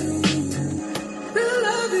mean? Real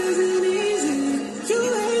love isn't easy. You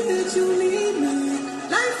hate that you need me.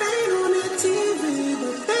 Life ain't on the TV,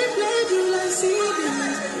 but they played you like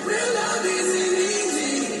CDs. Real love isn't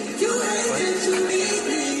easy. You hate that you need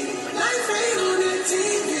me. Life ain't on the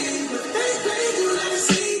TV, but they played you like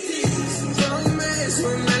CDs. Romance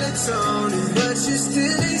with melatonin, but you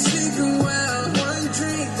still ain't sleeping well. One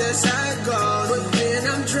drink, that's how it goes. But then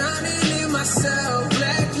I'm drowning in myself.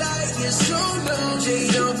 Black light, you're so lonely.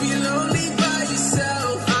 You don't be lonely by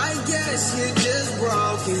yourself. I guess you're just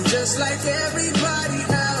broken, just like everybody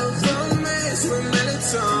else. Romance with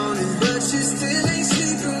melatonin, but you still ain't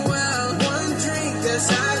sleeping well. One drink, that's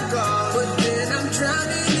how it goes. But then I'm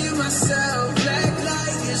drowning in myself. Black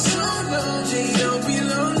light, you're so lonely. You don't be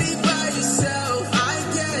lonely by yourself. I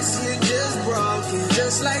guess you're just broken,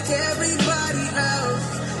 just like everybody else.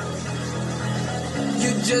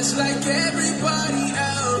 You're just like everybody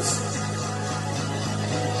else.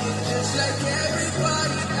 You're just like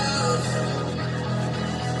everybody else.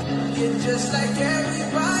 You're just like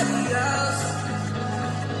everybody else.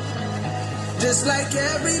 Just like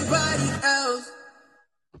everybody else.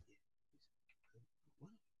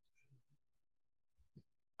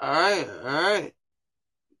 Alright.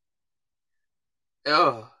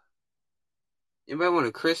 Yo. Anybody want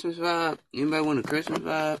a Christmas vibe?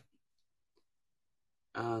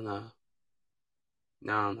 I don't know.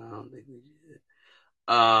 No, I don't think we did.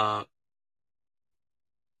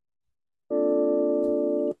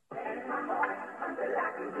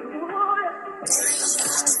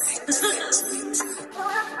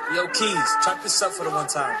 Yo, Keys, chop this up for the one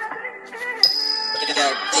time.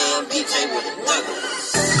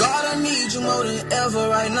 God, I need you more than ever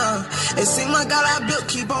right now. It seems like all I built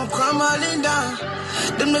keep on crumbling down.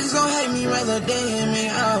 Them niggas gon' hate me rather than hear me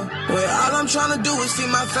out. Where all I'm tryna do is feed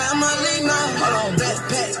my family now. Hold on,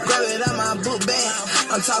 backpack, grab it out my book bag.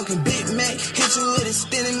 I'm talking Big Mac, hit you with a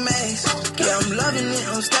spinning maze. Yeah, I'm loving it,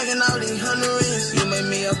 I'm stacking all these hundreds. You made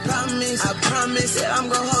me a promise, I promise that I'm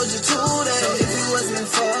gon' hold you to that. So if it wasn't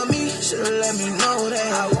for me, should've let me know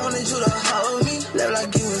that. I wanted you to hold me, live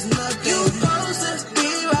like it was nothing. You supposed to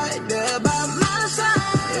be right there by my side.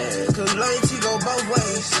 Yeah, cause loyalty go both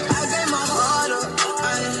ways. I gave my heart up,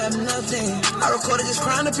 I ain't have nothing. I recorded just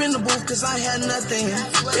crying up in the booth cause I had nothing.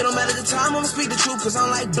 It don't matter the time, I'ma speak the truth cause I'm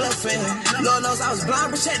like bluffing. Lord knows I was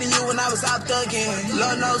blind protecting you when I was out thugging.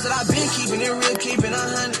 Lord knows that I've been keeping it real, keeping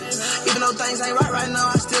 100. Even though things ain't right now,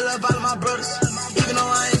 I still love all of my brothers. Even though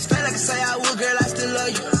I ain't straight like I say I would, girl, I still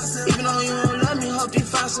love you. Even though you don't love me, hope you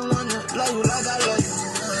find someone that love you like I love you.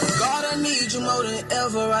 God, I need you more than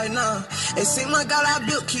ever right now. It seems like all I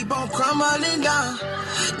built keep on crumbling down.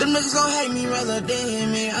 Them niggas gon' hate me rather than hear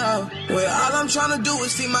me out. Where all I'm tryna do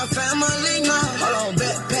is feed my family now. Hold on,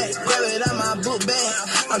 backpack, grab it out my book bag.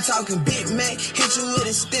 I'm talking Big Mac, hit you with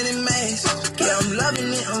a spinning mask. Yeah, I'm loving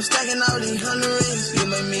it, I'm stacking all these hundreds. You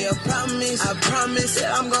made me a promise, I promise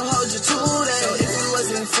that I'm gonna hold you to that. So if it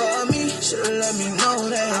wasn't for me, should've let me know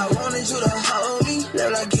that. I wanted you to hold me,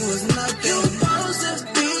 look like you was nothing. You supposed to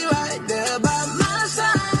be right there by my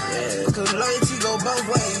side. Yeah, cause loyalty go both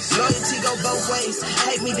ways. Loyalty go both ways.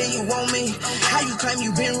 Hate me, then you want me. How you claim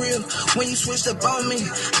you been real when you switched up on me?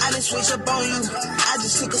 I didn't switch up on you. I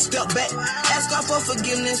just took a step back. Ask God for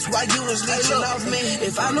forgiveness while you was leeching off me.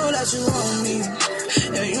 If I know that you want me,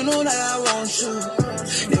 and you know that I want you,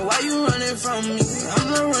 then why you running from me? I'm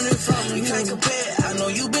not running from you. You can't compare. I know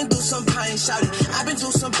you been through some pain, shout it. I've been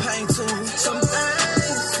through some pain too. Some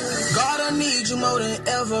things. God, I need you more than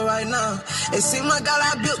ever right now. It seems like all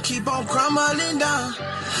I built keep on crumbling down.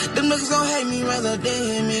 Them niggas gon' hate me rather than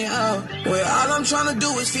hear me out. Well, all I'm tryna do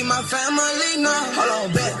is feed my family now. Hold on,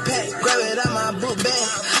 backpack, grab it out my book bag.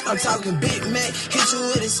 I'm talking Big Mac, hit you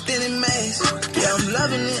with a spinning mask. Yeah, I'm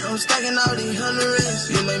loving it, I'm stacking all these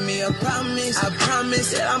hundreds. You made me a promise, I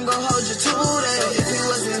promise that I'm gon' hold you to that. So if it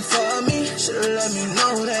wasn't for me, should've let me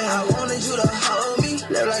know that. I wanted you to hold me,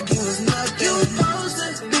 look like you was nothing. You supposed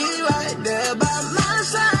to be right there by my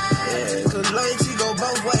side. Yeah, cause loyalty go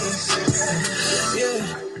both ways.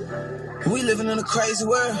 Yeah. We living in a crazy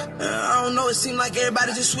world. I don't know, it seems like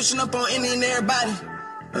everybody just switching up on any and everybody.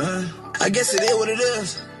 I guess it is what it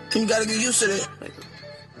is. You gotta get used to that.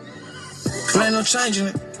 There ain't no changing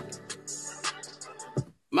it.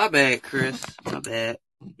 My bad, Chris. My bad.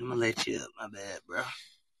 I'm gonna let you up. My bad, bro.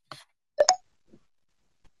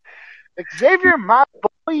 Xavier, my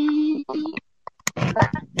boy.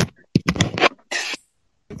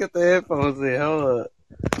 Get the headphones in. Hold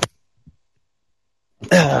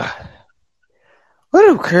up. What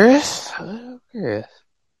up, Chris? What up, Chris?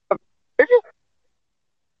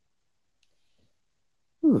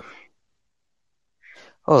 Ooh.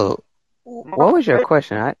 Oh, what was your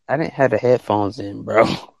question? I didn't have the headphones in, bro.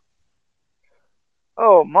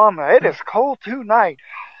 Oh, mama, it is cold tonight.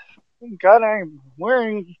 God, I'm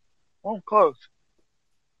wearing warm clothes.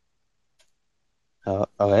 Oh,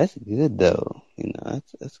 that's good though. You know,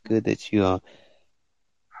 that's good that you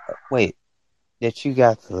wait, that you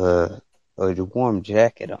got the warm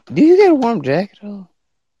jacket on. Do you get a warm jacket on?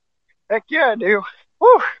 Heck yeah, I do.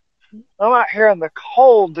 Whew. I'm out here in the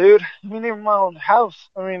cold, dude. I mean, even my own house.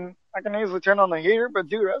 I mean, I can easily turn on the heater, but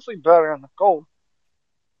dude, I sleep better in the cold.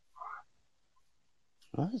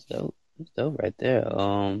 Oh, that's dope. That's dope right there.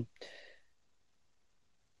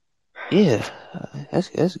 Yeah,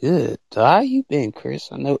 that's good. So how you been, Chris?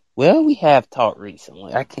 I know. Well, we have talked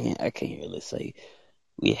recently. I can't really say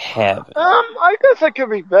we haven't. I guess I could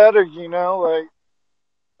be better,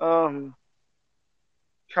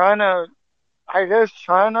 trying to, I guess,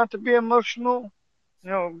 trying not to be emotional,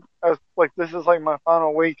 as like this is like my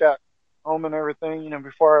final week at home and everything,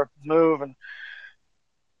 before I move, and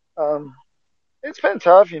um, it's been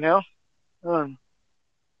tough, Um,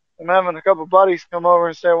 I'm having a couple buddies come over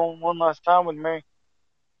and stay one last time with me,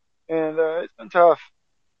 and it's been tough,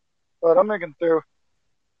 but I'm making through.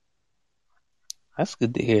 That's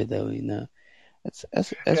good to hear, though. You know, that's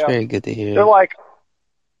Yeah, very good to they're hear. like,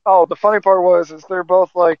 oh, the funny part is they're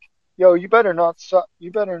both like, yo, you better not stop,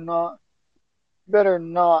 you better not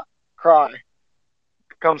cry.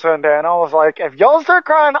 Come Sunday, and I was like, if y'all start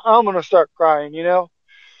crying, I'm gonna start crying,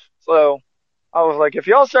 So I was like, if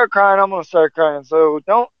y'all start crying, I'm gonna start crying. So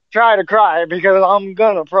don't try to cry because I'm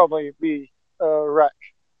gonna probably be a wreck.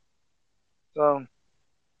 So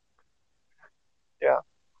yeah,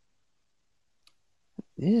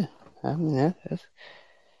 Yeah, I mean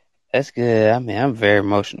that's good. I mean, I'm a very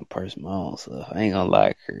emotional person, my own self. I ain't gonna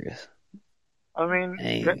lie, Chris. I mean, I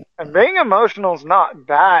ain't. and being emotional is not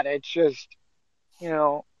bad. It's just, you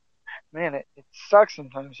know, man, it sucks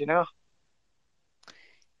sometimes, You're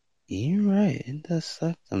right. It does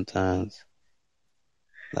suck sometimes.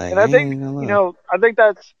 Like And I I think, ain't gonna lie. I think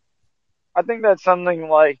that's something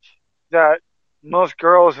like that most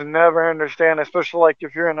girls never understand, especially like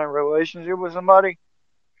if you're in a relationship with somebody.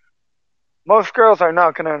 Most girls are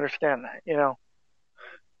not gonna understand that,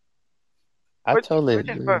 I which totally which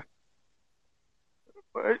is agree.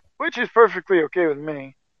 which is perfectly okay with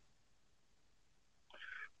me.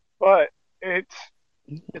 But it's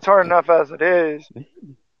hard enough as it is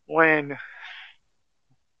when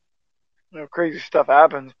crazy stuff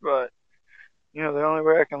happens. But the only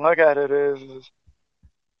way I can look at it is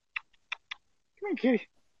come here, kitty,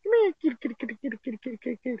 come here, kitty, kitty, kitty, kitty, kitty, kitty,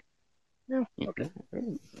 kitty, kitty. Yeah, okay.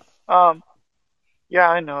 Um, yeah,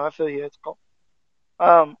 I know. I feel you. It's cool.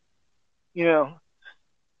 Um, you know,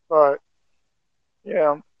 but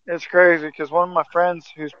yeah, it's crazy because one of my friends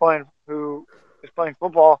who's playing, who is playing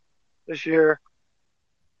football this year.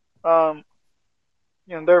 Um,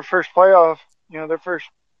 their first playoff, their first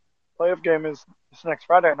playoff game is this next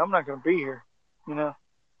Friday, and I'm not going to be here. You know,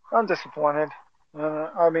 I'm disappointed.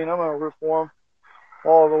 I mean, I'm going to root for them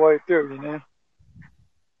all the way through.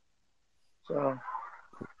 So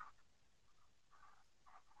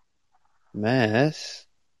Man,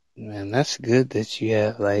 that's good that you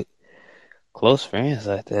have like close friends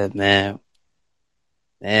like that, man.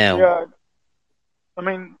 Man, yeah, I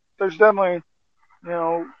mean, there's definitely, you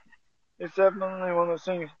know, it's definitely one of those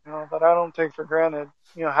things, that I don't take for granted.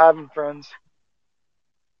 Having friends,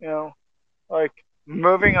 you know, like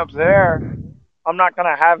moving up there, I'm not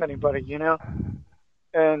gonna have anybody.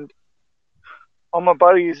 And all my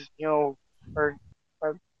buddies, are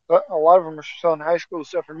a lot of them are still in high school.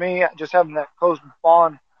 So for me, just having that close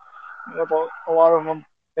bond with a lot of them,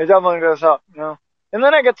 it definitely goes up. And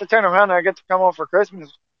then I get to turn around and I get to come home for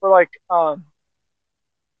Christmas for like a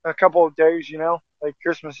couple of days, like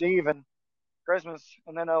Christmas Eve and Christmas,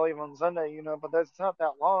 and then I leave on Sunday. But that's not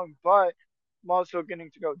that long. But I'm also getting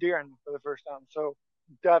to go deer hunting for the first time, so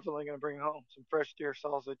definitely gonna bring home some fresh deer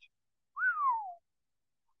sausage.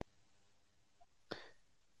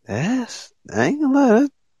 I ain't gonna lie,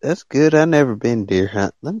 that's good. I never been deer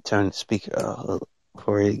hunt. Let me turn the speaker off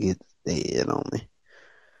before it gets dead on me.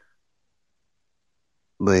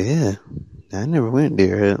 But yeah, I never went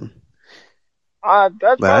deer hunting.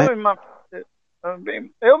 That's But probably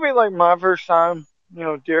it'll be like my first time,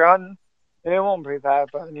 deer hunting, and it won't be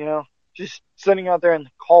that bad, just sitting out there in the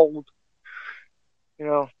cold, you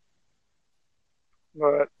know.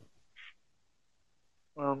 But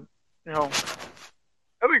um, you know,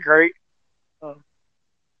 it'll be great. Um,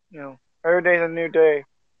 every day's a new day,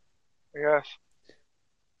 I guess.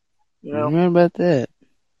 You you're know, right about that.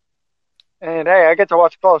 and hey, I get to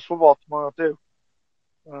watch college football tomorrow too.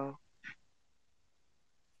 Uh,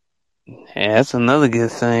 Yeah, that's another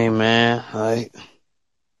good thing, man. Like,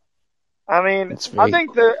 I mean, it's very.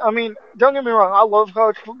 I mean, don't get me wrong, I love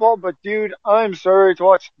college football, but dude, I'm sorry to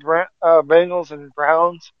watch Bengals and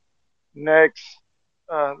Browns next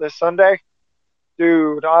this Sunday.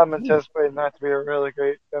 Dude, I'm anticipating that to be a really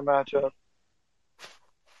good matchup.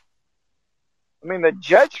 I mean, the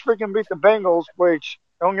Jets freaking beat the Bengals, which,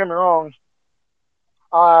 don't get me wrong,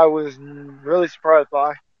 I was really surprised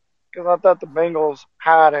by because I thought the Bengals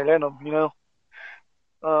had it in them.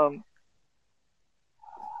 Um,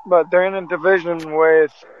 but they're in a division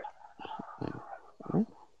with,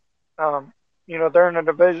 um, they're in a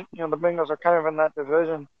division. The Bengals are kind of in that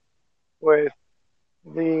division with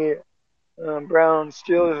the Browns,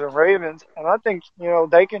 Steelers, and Ravens, and I think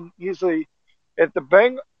they can easily, if the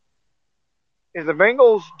Bengals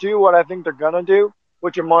do what I think they're gonna do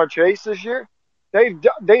with Jamar Chase this year,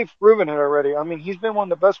 they've proven it already. I mean, he's been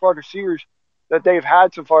one of the best wide receivers that they've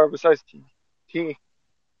had so far, besides T.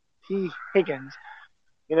 T. Higgins.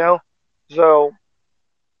 You know, so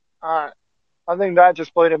uh, I think that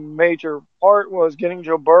just played a major part was getting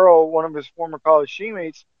Joe Burrow, one of his former college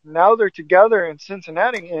teammates. Now they're together in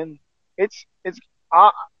Cincinnati, and it's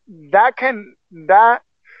uh, that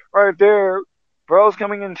right there. Burrow's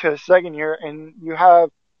coming into his second year, and you have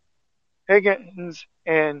Higgins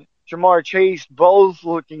and Jamar Chase both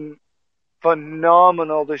looking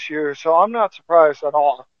phenomenal this year. So I'm not surprised at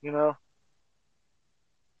all.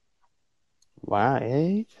 Wow,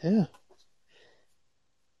 yeah.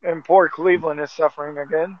 And poor Cleveland is suffering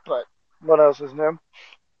again, but what else is new?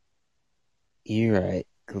 You're right.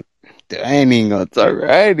 I ain't even gonna talk.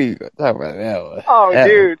 I ain't even gonna talk about that one. Oh,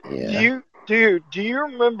 dude, Yeah. do you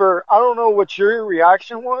remember? I don't know what your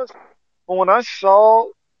reaction was, but when I saw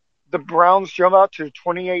the Browns jump out to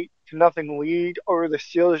 28-0 lead over the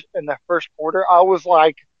Steelers in the first quarter, I was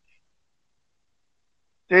like,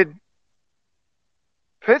 did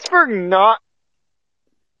Pittsburgh not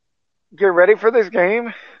get ready for this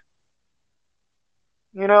game?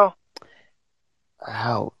 You know,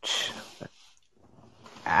 Ouch.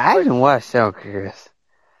 I like, didn't watch that, Chris.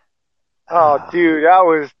 oh, Ah, dude, that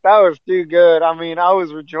was too good. I mean, I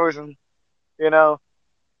was rejoicing, you know,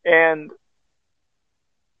 and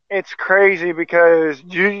it's crazy because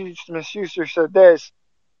Juju Smith-Schuster said this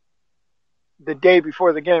the day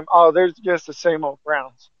before the game. Oh, there's just the same old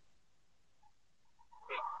Browns.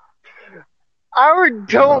 I don't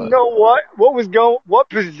bro. know what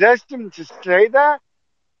possessed him to say that,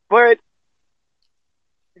 but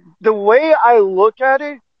the way I look at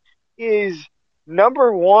it is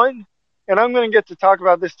number one, and I'm going to get to talk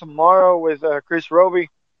about this tomorrow with Chris Roby.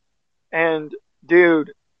 And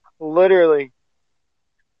dude, literally,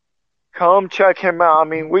 come check him out. I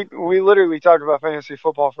mean, we literally talked about fantasy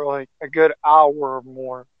football for like a good hour or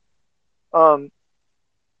more. Um,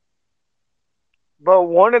 but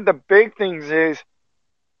one of the big things is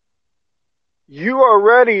you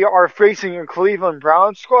already are facing a Cleveland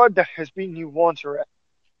Browns squad that has beaten you once already.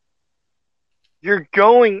 You're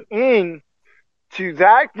going in to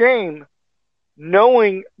that game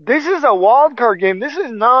knowing this is a wild card game. This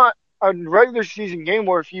is not a regular season game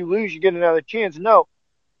where if you lose, you get another chance. No,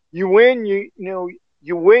 you win, you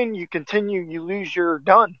win, you continue, you lose, you're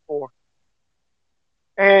done for.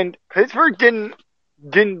 And Pittsburgh didn't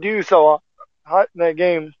do so hot in that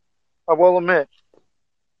game, I will admit.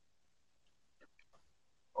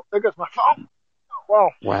 Oh, there goes my phone.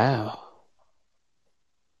 Wow. Wow.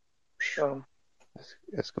 Um,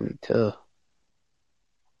 That's gonna be tough.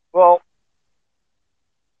 well,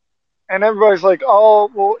 and everybody's like, oh,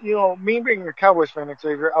 well, me being a Cowboys fan,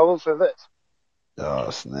 Xavier, I will say this. Oh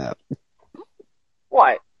snap!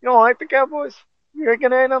 What? You don't like the Cowboys? You're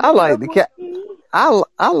gonna end up I the like the Cowboys?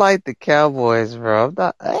 I like the Cowboys, bro.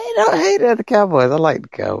 I don't hate at the Cowboys. I like the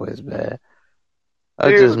Cowboys, man.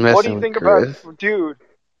 I'm just Dude, what do messing you with think about, Chris. dude,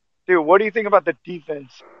 what do you think about the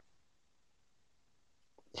defense?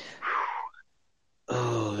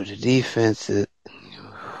 Oh, the defense is.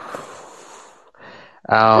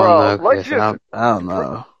 I don't Bro, know, Chris. I don't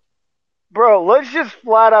know. let's just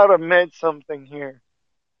flat out admit something here.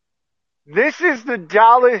 This is the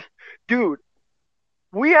Dallas, dude.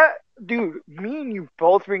 Me and you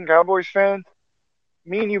both being Cowboys fans,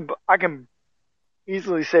 me and you, I can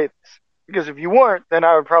easily say this. Because if you weren't, then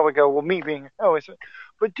I would probably go, well, me being a Cowboys fan.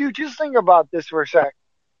 But dude, just think about this for a sec.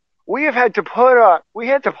 We had to put up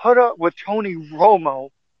with Tony Romo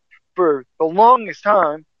for the longest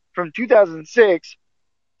time, from 2006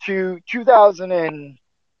 to 2000 and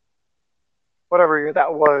whatever year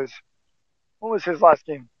that was. What was his last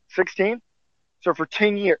game? 16? So for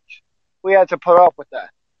 10 years, we had to put up with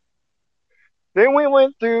that. Then we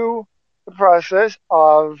went through the process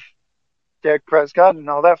of Dak Prescott and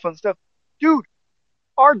all that fun stuff. Dude,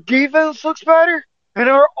 our defense looks better, and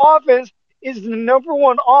our offense is the number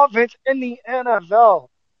one offense in the NFL.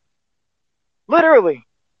 Literally.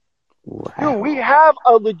 Wow. Dude, we have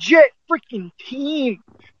a legit freaking team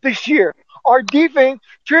this year. Our defense,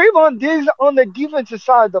 Trayvon Diggs on the defensive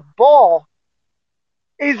side of the ball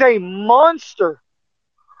is a monster.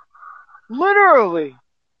 Literally.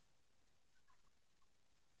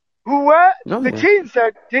 Oh The yeah. teams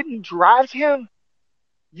that didn't draft him,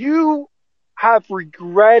 you have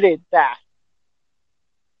regretted that.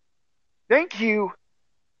 Thank you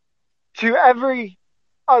to every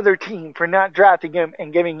other team for not drafting him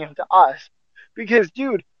and giving him to us. Because,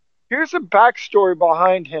 dude, here's a backstory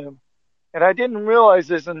behind him. And I didn't realize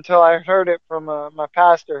this until I heard it from my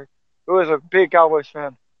pastor, who was a big Cowboys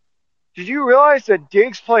fan. Did you realize that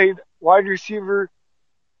Diggs played wide receiver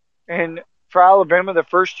for Alabama the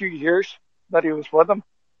first 2 years that he was with them?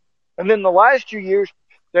 And then the last 2 years,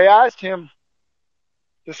 they asked him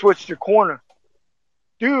to switch to corner.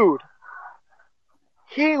 Dude,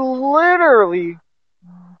 he literally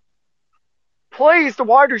plays the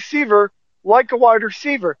wide receiver like a wide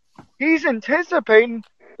receiver. He's anticipating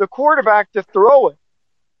the quarterback to throw it.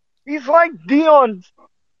 He's like Deion's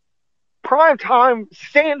primetime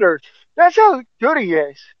Sanders. That's how good he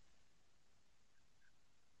is.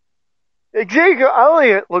 Ezekiel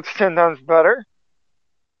Elliott looks 10 times better.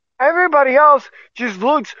 Everybody else just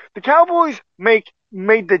looks. The Cowboys made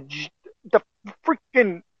the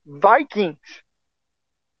freaking Vikings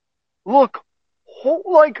look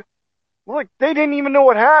like they didn't even know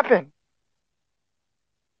what happened.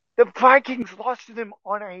 The Vikings lost to them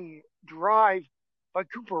on a drive by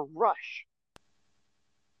Cooper Rush.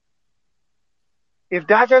 If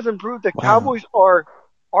that doesn't prove the Wow. Cowboys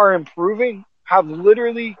are improving, have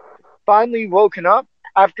literally finally woken up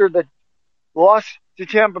after the loss to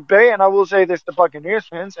Tampa Bay, and I will say this to Buccaneers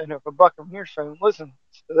fans, and if a Buccaneers fan listens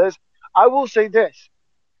to this, I will say this.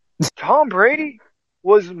 Tom Brady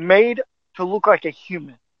was made to look like a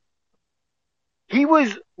human. He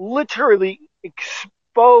was literally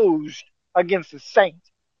exposed against the Saints.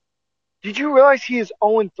 Did you realize he is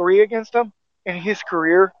 0-3 against them in his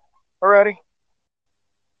career already?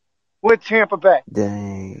 With Tampa Bay.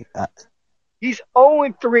 Dang. He's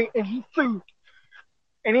 0-3 and he threw.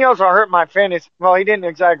 And he also hurt my fantasy. Well, he didn't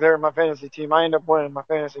exactly hurt my fantasy team. I ended up winning my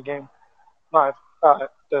fantasy game. I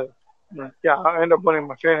ended up winning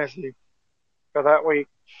my fantasy for that week.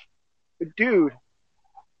 But dude,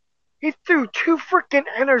 he threw 2 freaking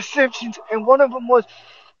interceptions, and one of them was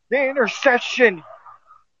the interception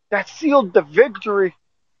that sealed the victory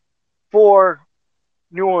for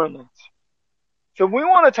New Orleans. So we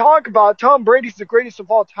want to talk about Tom Brady's the greatest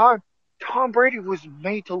of all time. Tom Brady was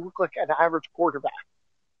made to look like an average quarterback.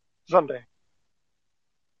 Sunday.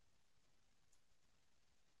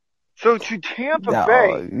 So to Tampa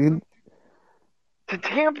Bay,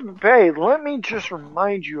 Dog. let me just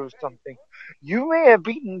remind you of something. You may have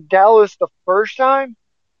beaten Dallas the first time,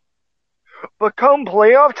 but come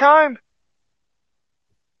playoff time,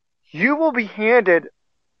 you will be handed,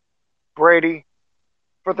 Brady,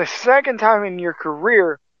 for the second time in your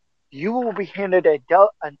career, you will be handed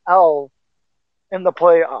an L in the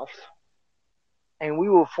playoffs. And we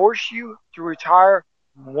will force you to retire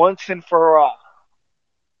once and for all.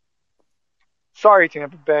 Sorry,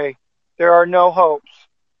 Tampa Bay. There are no hopes.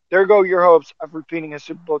 There go your hopes of repeating as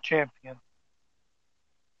Super Bowl champion.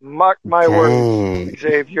 Mark my words, Dang.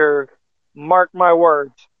 Xavier. Mark my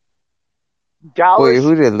words. Wait, Dallas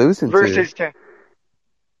who they losing to? versus Tampa.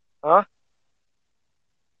 Huh?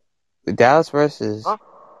 Dallas versus Huh?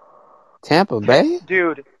 Tampa Bay?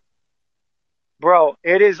 Dude. Bro,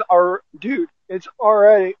 it is our... Dude, it's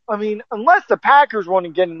already... I mean, unless the Packers want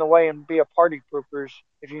to get in the way and be a party poopers,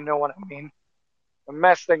 if you know what I mean, and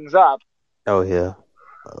mess things up. Oh yeah.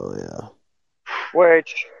 Oh yeah.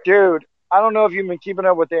 Which, dude, I don't know if you've been keeping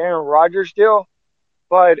up with the Aaron Rodgers deal,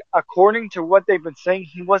 but according to what they've been saying,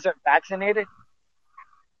 he wasn't vaccinated.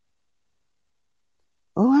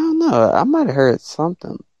 Oh, I don't know. I might have heard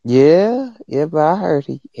something. Yeah, but I heard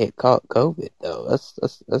he had caught COVID though.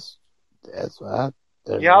 That's what I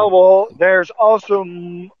Yeah, heard. well, there's also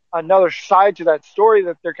another side to that story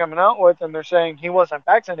that they're coming out with, and they're saying he wasn't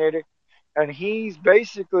vaccinated, and he's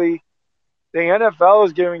basically, the NFL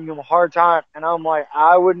is giving him a hard time, and I'm like,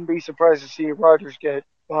 I wouldn't be surprised to see Rodgers get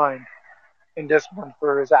fined and disciplined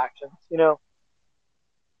for his actions, you know?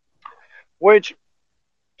 Which,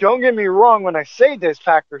 don't get me wrong when I say this,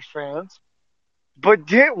 Packers fans, but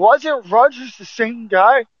wasn't Rodgers the same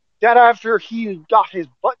guy that after he got his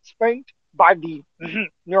butt spanked by the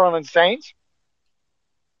New Orleans Saints,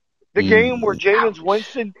 the game where Jameis Ouch.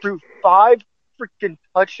 Winston threw 5 freaking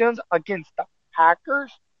touchdowns against the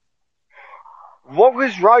Packers? What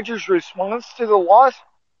was Rodgers' response to the loss?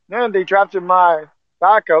 Man, they drafted my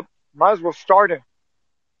backup. Might as well start him.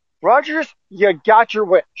 Rodgers, you got your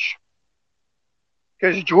wish.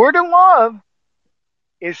 Because Jordan Love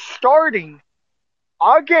is starting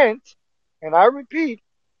against, and I repeat,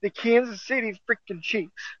 the Kansas City freaking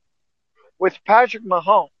Chiefs with Patrick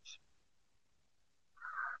Mahomes.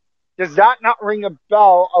 Does that not ring a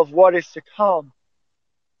bell of what is to come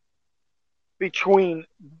between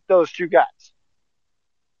those two guys?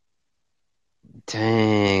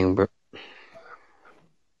 Dang, bro.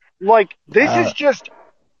 Like, this Uh, is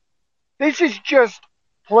just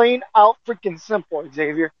plain out freaking simple,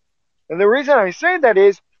 Xavier. And the reason I say that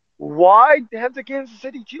is, why did the Kansas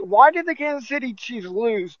City Chiefs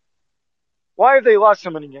lose? Why have they lost so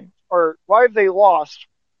many games? Or why have they lost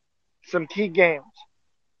some key games?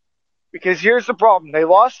 Because here's the problem. They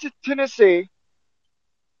lost to Tennessee.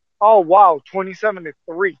 Oh, wow,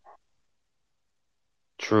 27-3.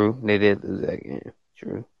 true. They did lose that game.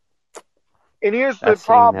 True. And here's I the seen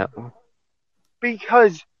problem. that one.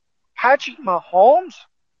 Because Patrick Mahomes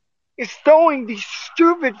is throwing these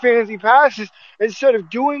stupid fantasy passes instead of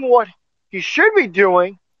doing what he should be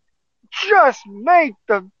doing. Just make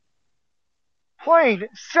the plain,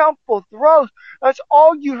 simple throws. That's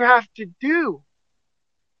all you have to do.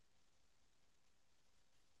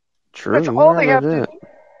 That's True. all You're they right have about to.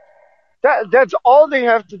 that. That's all they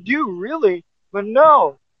have to do, really. But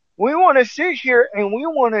no, we want to sit here and we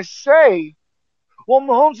want to say, well,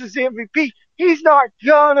 Mahomes is the MVP. He's not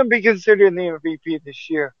gonna be considered the MVP this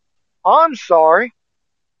year. I'm sorry,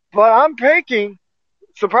 but I'm picking,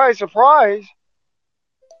 surprise, surprise,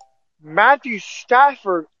 Matthew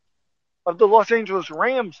Stafford of the Los Angeles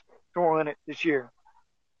Rams to win it this year.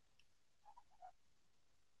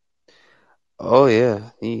 Oh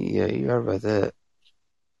yeah. Yeah, you're right about that.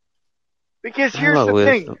 Because here's Hello, the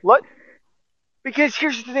thing. wisdom. Because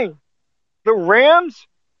here's the thing. The Rams,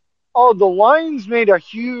 the Lions made a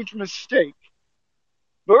huge mistake.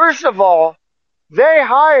 First of all, they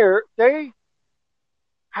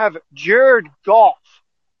have Jared Goff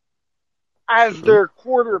as True. their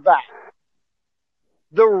quarterback.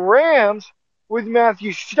 The Rams, with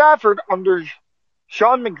Matthew Stafford under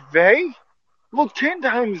Sean McVay, look 10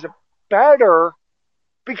 times better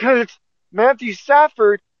because Matthew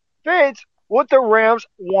Stafford fits what the Rams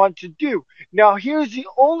want to do. Now, here's the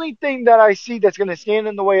only thing that I see that's going to stand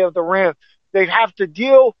in the way of the Rams. They have to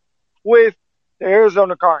deal with the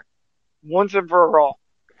Arizona Cardinals once and for all.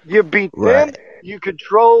 You beat them, Right. you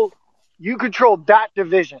control that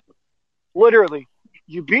division. Literally.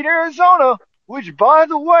 You beat Arizona, which, by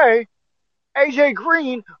the way, AJ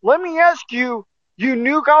Green, let me ask you, you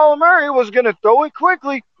knew Kyler Murray was going to throw it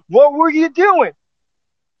quickly. What were you doing?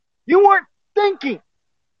 You weren't thinking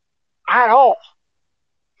at all,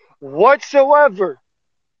 whatsoever.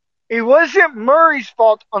 It wasn't Murray's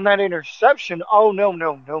fault on that interception. Oh, no,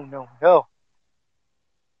 no, no, no, no.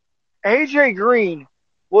 AJ Green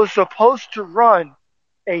was supposed to run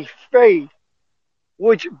a fade,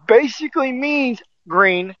 which basically means,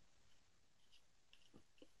 Green,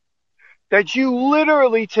 that you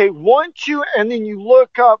literally take 1-2 and then you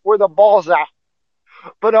look up where the ball's at.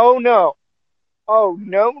 But oh no. Oh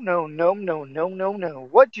no, no, no, no, no, no, no.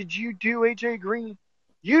 What did you do, AJ Green?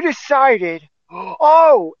 You decided,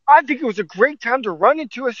 oh, I think it was a great time to run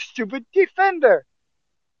into a stupid defender.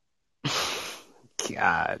 God,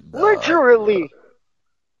 dog, bro. Literally.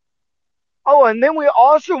 Oh, and then we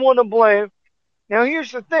also want to blame. Now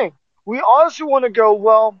here's the thing. We also want to go,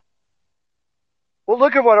 well,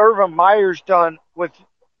 look at what Urban Meyer's done with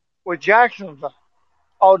Jacksonville.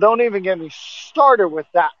 Oh, don't even get me started with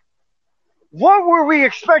that. What were we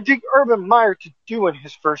expecting Urban Meyer to do in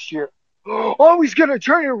his first year? Oh, he's going to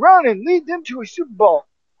turn it around and lead them to a Super Bowl.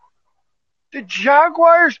 The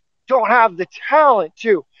Jaguars don't have the talent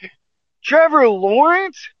to. Trevor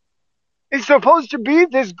Lawrence is supposed to be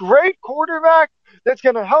this great quarterback that's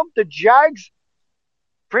going to help the Jags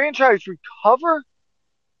franchise recover.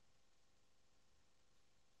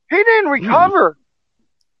 He didn't recover.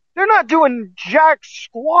 They're not doing jack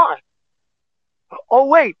squat. Oh,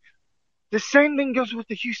 wait. The same thing goes with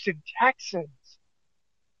the Houston Texans.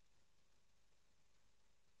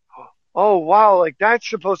 Oh, wow, like that's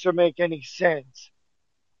supposed to make any sense.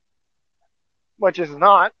 Which it's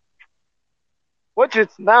not.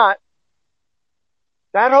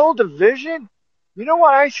 That whole division, you know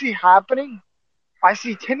what I see happening? I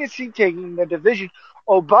see Tennessee taking the division.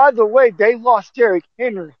 Oh, by the way, they lost Derrick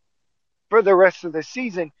Henry for the rest of the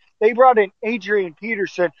season. They brought in Adrian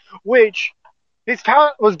Peterson, which his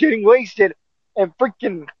talent was getting wasted in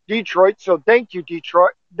freaking Detroit. So thank you,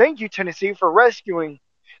 Detroit. Thank you, Tennessee, for rescuing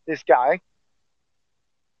this guy.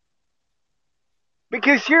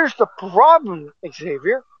 Because here's the problem,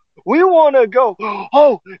 Xavier. We want to go,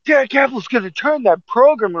 oh, Dan Campbell's going to turn that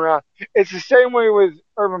program around. It's the same way with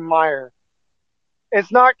Urban Meyer.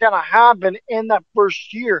 It's not going to happen in that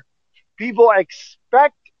first year. People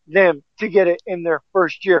expect them to get it in their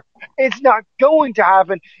first year. It's not going to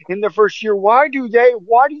happen in the first year. Why do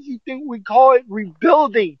you think we call it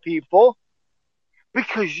rebuilding, people?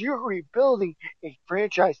 Because you're rebuilding a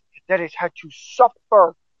franchise that has had to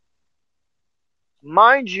suffer.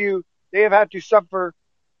 Mind you, they have had to suffer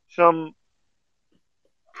some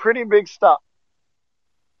pretty big stuff.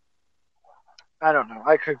 I don't know.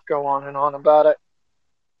 I could go on and on about it.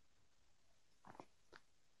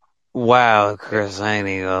 Wow, Chris, I ain't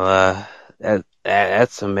even gonna lie.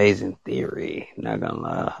 That's amazing theory. Not gonna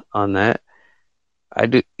lie on that. I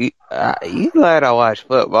do. You glad I watch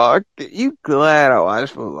football? You glad I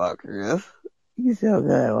watch football, Chris? You so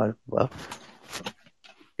glad I watch football.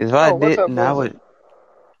 If I Oh, what's up, didn't, I Blizzard?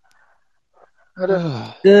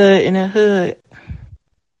 would. Good in the hood.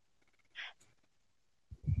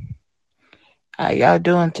 How y'all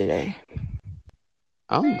doing today?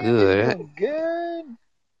 I'm Man, good. just doing good.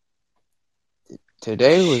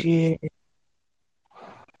 Today Shit.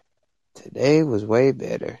 was way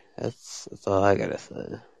better. That's all I gotta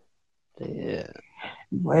say. Yeah.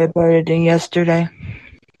 Way better than yesterday.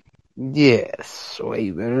 Yes,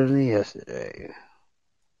 way better than yesterday.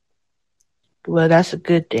 Well, that's a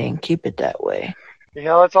good thing. Keep it that way.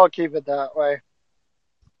 Yeah, let's all keep it that way.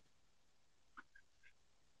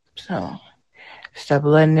 So, stop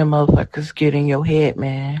letting them motherfuckers get in your head,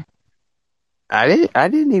 man. I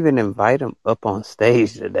didn't even invite him up on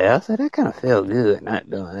stage today. I said that kind of felt good not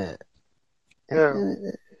doing that.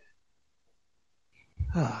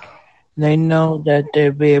 Yeah. They know that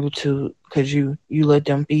they'll be able to, because you let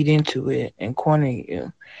them feed into it and corner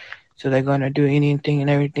you. So they're going to do anything and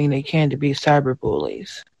everything they can to be cyber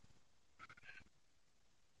bullies.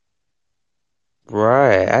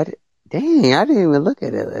 Right. Dang, I didn't even look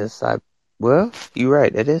at it as cyber. Well, you're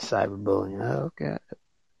right. That is cyberbullying. Oh, okay.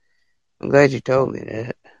 I'm glad you told me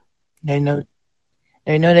that. They know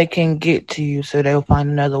they can get to you, so they'll find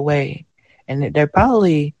another way. And they're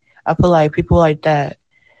probably, I feel like people like that,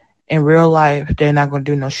 in real life, they're not going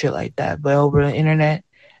to do no shit like that. But over the internet,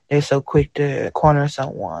 they're so quick to corner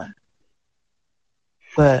someone.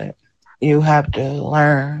 But you have to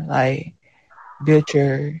learn, like, build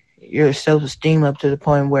your self-esteem up to the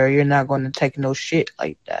point where you're not going to take no shit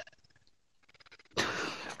like that.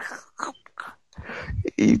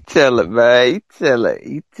 You tell it, man. You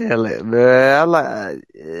tell it, man.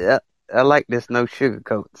 I like this no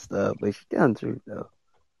sugarcoat stuff, but she telling the truth though.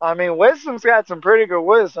 I mean, wisdom's got some pretty good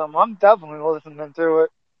wisdom. I'm definitely listening to it.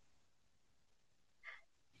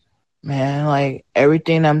 Man, like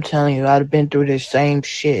everything I'm telling you, I've been through the same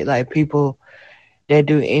shit. Like people that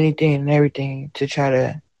do anything and everything to try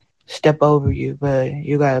to step over you, but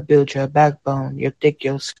you gotta build your backbone, your thick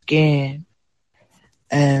your skin.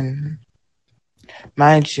 And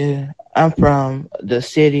mind you, I'm from the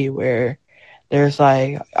city where there's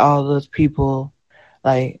like all those people,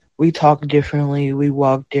 like we talk differently, we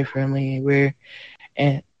walk differently,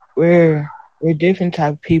 and we're we're different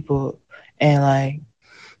type of people, and like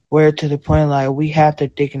we're to the point like we have to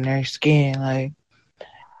thicken their skin. Like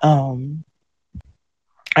um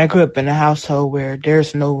I grew up in a household where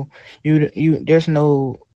there's no there's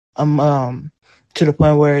no to the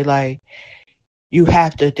point where like you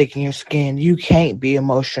have to thicken your skin. You can't be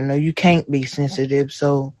emotional. You can't be sensitive.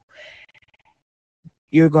 So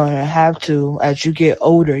you're gonna have to, as you get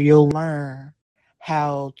older, you'll learn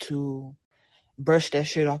how to brush that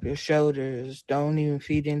shit off your shoulders. Don't even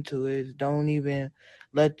feed into it. Don't even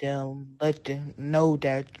let them know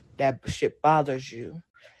that shit bothers you.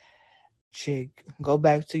 Chick, go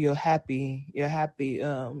back to your happy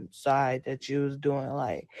side that you was doing,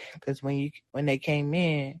 like, because when they came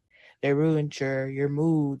in, they ruined your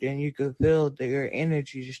mood, and you could feel that your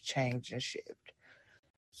energy just changed and shift.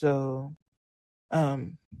 So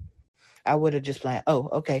um I would have just like, oh,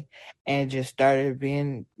 okay, and just started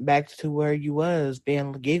being back to where you was,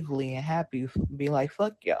 being giggly and happy, being like,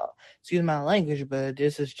 fuck y'all. Excuse my language, but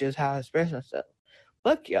this is just how I express myself.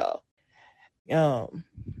 Fuck y'all. Um,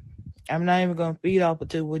 I'm not even gonna feed off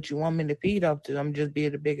to what you want me to feed off to. I'm just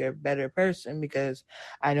being a bigger, better person because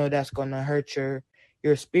I know that's gonna hurt your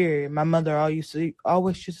spirit. My mother always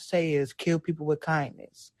used to say is kill people with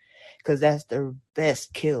kindness, because that's the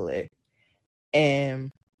best killer.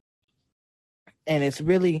 And and it's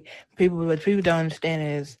really what people don't understand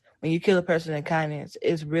is when you kill a person in kindness,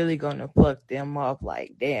 it's really gonna fuck them off.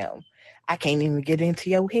 Like, damn, I can't even get into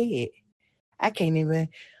your head. I can't even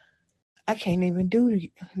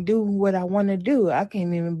do what I want to do. I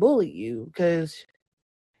can't even bully you because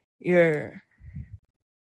you're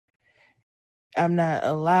I'm not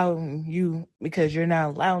allowing you, because you're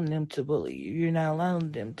not allowing them to bully you. You're not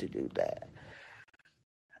allowing them to do that.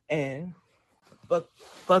 And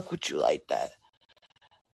fuck with you like that.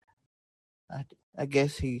 I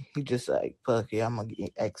guess he just like, fuck it, I'm gonna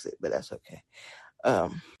exit, but that's okay.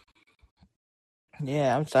 Um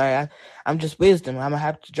yeah, I'm sorry. I'm just wisdom. I'm gonna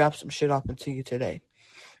have to drop some shit off into you today.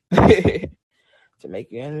 To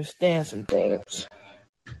make you understand some things.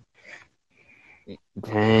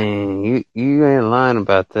 Dang, you ain't lying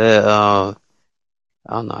about that. I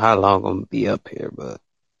don't know how long I'm gonna be up here,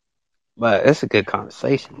 but it's a good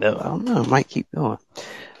conversation though. I don't know, I might keep going.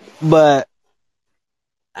 But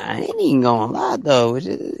I ain't even gonna lie though.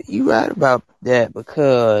 You right about that,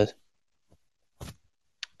 because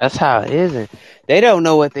that's how it is. And they don't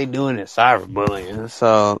know what they doing in cyberbullying.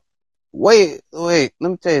 So wait, let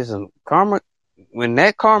me tell you something. Karma, when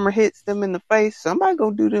that karma hits them in the face, somebody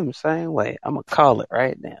gonna do them the same way. I'm gonna call it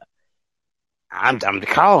right now. I'm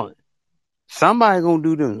calling. Somebody gonna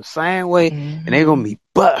do them the same way, and they gonna be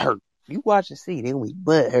butthurt. You watch and see, they gonna be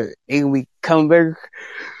butthurt. They gonna be coming back.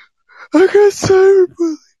 I got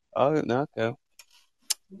cyberbullying. Oh no, okay.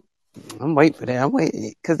 I'm waiting for that. I'm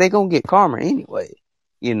waiting because they gonna get karma anyway.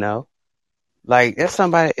 You know, like that's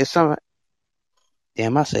somebody. It's somebody.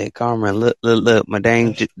 Damn, I said karma. Look, the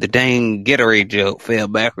dang Gatorade joke fell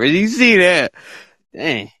backwards. You see that?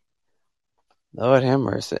 Dang. Lord have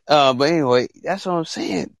mercy. But anyway, that's what I'm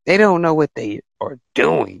saying. They don't know what they are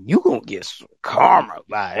doing. You gonna get some karma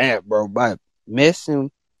by that, bro. By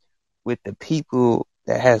messing with the people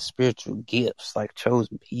that have spiritual gifts, like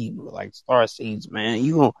chosen people, like star seeds, man.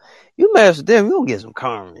 You mess with them, you gonna get some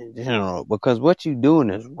karma in general, because what you doing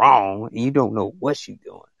is wrong, and you don't know what you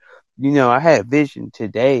doing. You know, I had a vision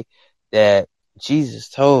today that Jesus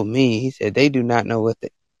told me. He said they do not know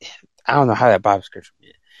I don't know how that Bible scripture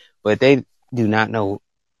meant, but they do not know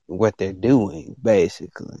what they're doing,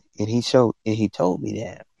 basically. And he told me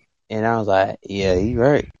that. And I was like, yeah, you're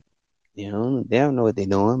right. You know, they don't know what they're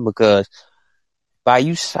doing, because by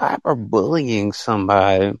you cyberbullying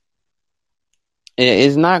somebody,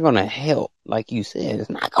 it's not going to help. Like you said, it's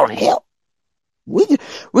not going to help. We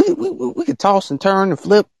could toss and turn and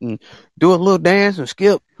flip and do a little dance and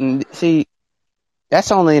skip and see.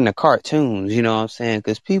 That's only in the cartoons, you know what I'm saying?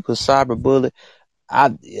 Because people cyberbully.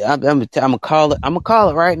 I'm gonna call it. I'm gonna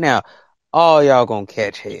call it right now. All y'all gonna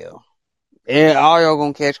catch hell. And all y'all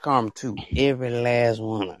gonna catch karma too. Every last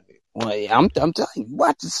one of it. Well, yeah, I'm telling you,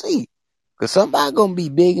 watch and see. Cause somebody gonna be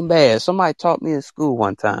big and bad. Somebody taught me in school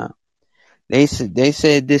one time They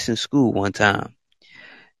said this in school one time.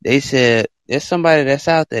 They said there's somebody that's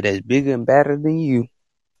out there that's bigger and badder than you,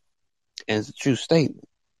 and it's a true statement.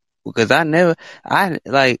 Because I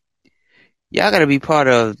like y'all got to be part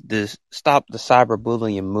of this stop the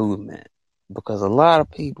cyberbullying movement because a lot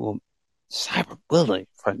of people cyberbullying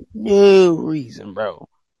for no reason, bro.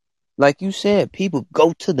 Like you said, people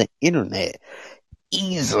go to the internet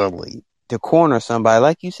easily to corner somebody.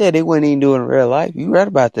 Like you said, they wouldn't even do it in real life. You read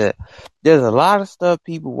about that. There's a lot of stuff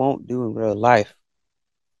people won't do in real life.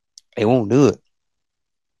 They won't do it.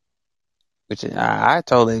 Which I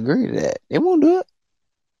totally agree to that. They won't do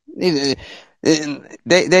it.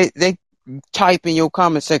 They type in your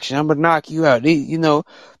comment section, I'm gonna knock you out. They ain't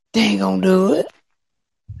gonna do it.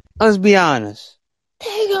 Let's be honest. They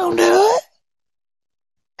ain't gonna do it.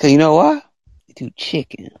 Cause you know why? They too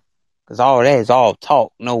chicken. Cause all that is all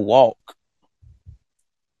talk, no walk.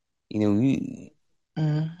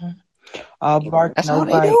 Mm-hmm. All bark, That's no all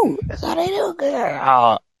they bite. do. That's all they do.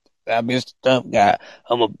 Oh, that Mr. Tough Guy.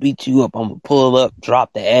 I'm gonna beat you up. I'm gonna pull up,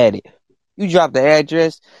 drop the addy. You drop the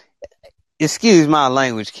address. Excuse my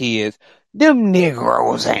language, kids. Them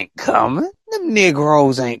Negroes ain't coming. Them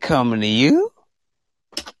Negroes ain't coming to you.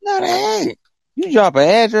 No, they ain't. You drop an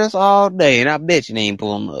address all day, and I bet you they ain't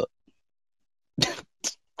pulling up.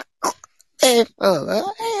 They ain't pull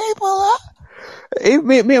up. They ain't pull up.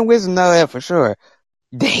 Me and Wisdom know that for sure.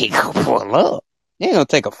 They ain't gonna pull up. They ain't gonna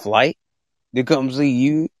take a flight to come see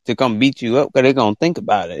you, to come beat you up, because they're gonna think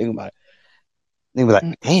about it. They be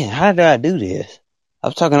like, man, how did I do this? I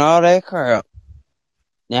was talking all that crap.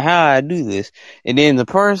 Now, how I do this? And then the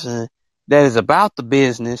person that is about the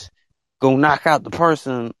business go knock out the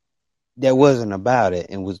person that wasn't about it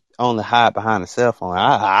and was only hide behind a cell phone.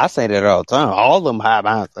 I say that all the time. All of them hide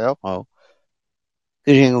behind a cell phone.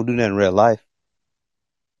 Because you ain't going to do that in real life.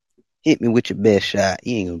 Hit me with your best shot.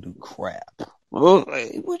 You ain't going to do crap.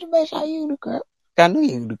 What's your best shot? You ain't do crap. I know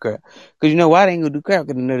you ain't do crap. Because you know why they ain't going to do crap?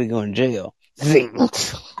 Because they know they're going to jail. They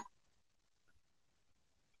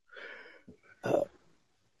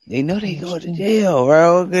know they go to jail,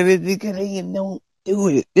 bro. Because they don't do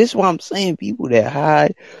it. This is why I'm saying people that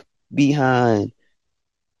hide behind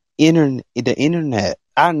the internet.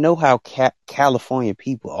 I know how California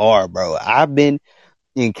people are, bro. I've been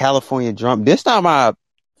in California drunk. This time my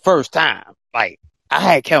first time. Like, I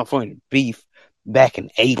had California beef back in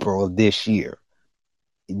April of this year.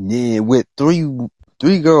 And then with three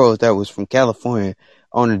girls that was from California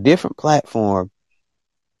on a different platform,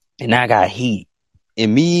 and I got heat.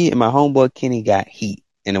 And me and my homeboy Kenny got heat.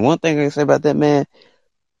 And the one thing I can say about that man,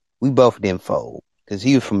 we both didn't fold. Because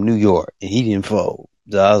he was from New York and he didn't fold.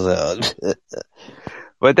 So I was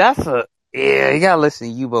but you gotta listen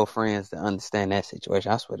to Yubo friends to understand that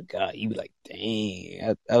situation. I swear to God, you be like,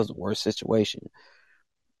 dang, that was the worst situation.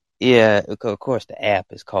 Yeah, of course the app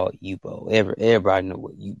is called Yubo. Everybody know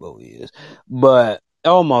what Yubo is. But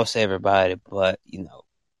almost everybody, but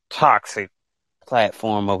toxic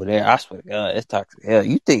platform over there. I swear to God, it's toxic. Hell,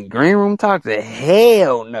 you think Green Room toxic?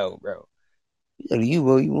 Hell no, bro. You go to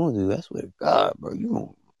Yubo, you want to. I swear to God, bro.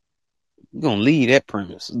 You gonna leave that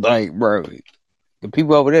premise. Like, bro, the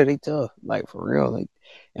people over there, they tough. Like, for real. Like,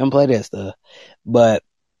 they don't play that stuff. But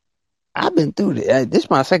I've been through this. This is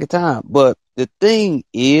my second time. But the thing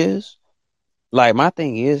is, like, my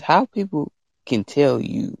thing is how people can tell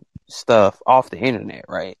you stuff off the internet,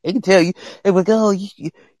 right? They can tell you, they would go,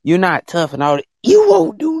 you're not tough and all that. You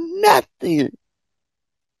won't do nothing.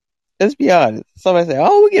 Let's be honest. Somebody say,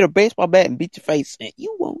 oh, we get a baseball bat and beat your face in.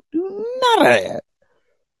 You won't do none of that.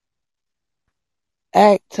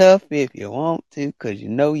 Act tough if you want to, because you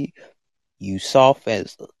know you soft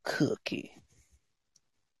as a cookie.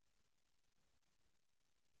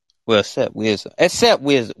 Well, except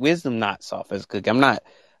wisdom. Wisdom not soft as a cookie. I'm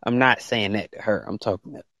not saying that to her. I'm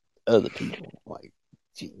talking to other people. Like,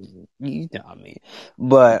 you know what I mean.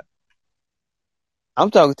 But I'm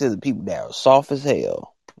talking to the people that are soft as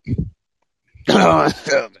hell. They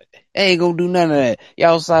ain't gonna do none of that.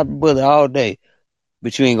 Y'all cyberbully all day,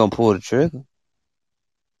 but you ain't gonna pull the trigger.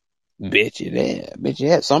 Bet you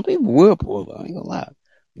that. Some people will pull it. I ain't gonna lie.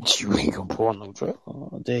 But you ain't gonna pull no trigger.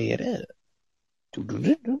 I'll tell you that.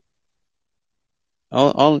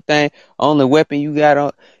 Only weapon you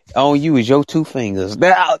got on you is your two fingers.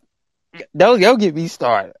 Now, don't get me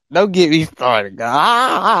started. Don't get me started.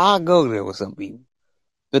 I'll go there with some people.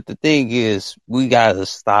 But the thing is, we gotta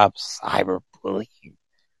stop cyberbullying.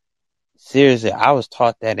 Seriously, I was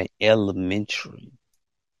taught that in elementary.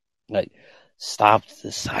 Like, stop the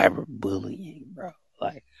cyberbullying, bro.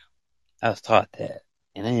 Like, I was taught that.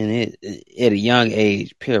 And then at a young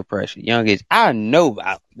age, peer pressure, young age, I know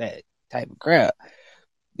about that type of crap.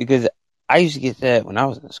 Because I used to get that when I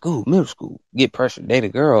was in school, middle school. Get pressure to date a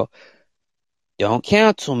girl. Don't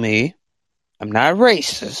cancel me. I'm not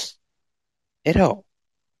racist at all.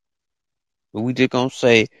 But we just gonna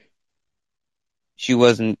say she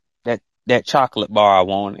wasn't that chocolate bar I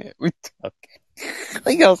wanted. Okay.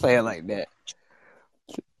 We gonna say it like that.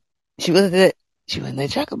 She wasn't that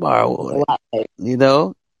chocolate bar I wanted. You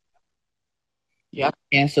know? Y'all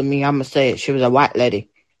cancel me. I'm gonna say it. She was a white lady.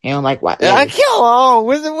 He don't like white I ladies. kill on.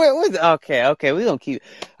 Okay. We gonna keep.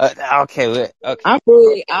 Okay. I'm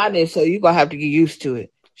really honest, so you gonna have to get used to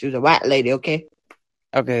it. She was a white lady, okay?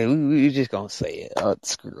 Okay. We just gonna say it.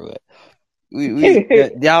 Screw it.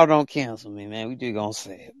 Y'all don't cancel me, man. We just gonna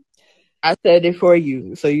say it. I said it for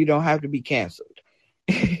you, so you don't have to be canceled.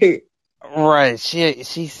 Right.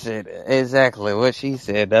 She said exactly what she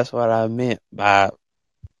said. That's what I meant by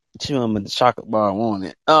chewing with the chocolate bar I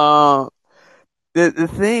wanted. The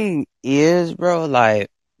thing is, bro,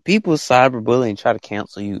 like people cyberbullying try to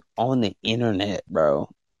cancel you on the internet, bro.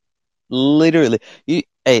 Literally,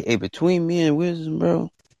 hey, between me and Wisdom,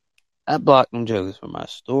 bro, I blocked them jokers from my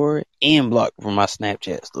story and blocked them from my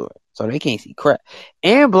Snapchat story, so they can't see crap.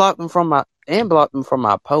 And blocked them from my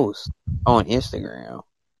post on Instagram.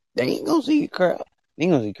 They ain't gonna see crap. They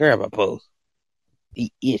ain't gonna see crap I post.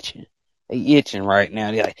 They itching. They itching right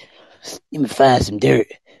now. They like, let me find some dirt.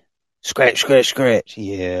 Scratch.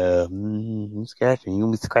 Yeah, scratching. You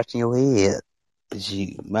gonna be scratching your head.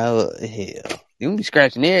 My hell. You gonna be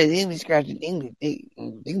scratching everything. They gonna be scratching. They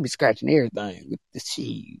gonna be scratching everything with the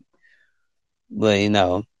shit. But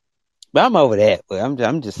but I'm over that. But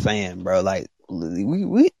I'm just saying, bro. Like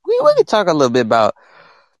we could talk a little bit about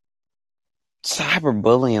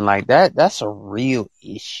cyberbullying. Like that's a real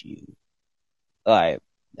issue. Like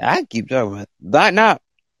I keep talking about not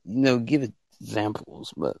give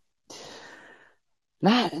examples, but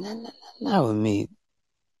not with me.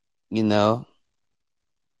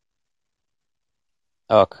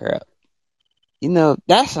 Oh crap.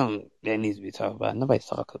 That's something that needs to be talked about. Nobody's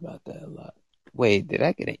talking about that a lot. Wait, did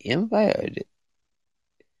I get an invite or did?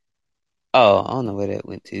 Oh, I don't know where that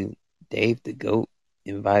went to. Dave the Goat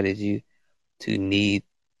invited you to need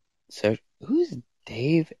search. Who's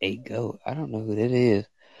Dave a Goat? I don't know who that is.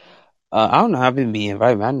 I don't know how people be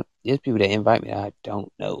invited me. I know, there's people that invite me I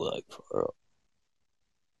don't know, like for real.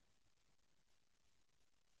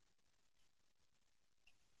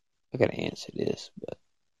 I gotta answer this,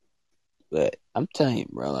 but I'm telling you,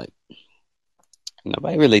 bro, like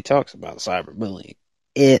nobody really talks about cyberbullying.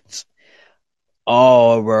 It's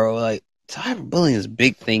all, bro, like cyberbullying is a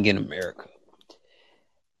big thing in America.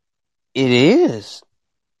 It is.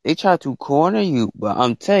 They try to corner you, but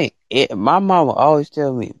I'm telling you, my mama always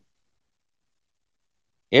tell me,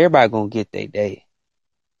 everybody gonna get their day.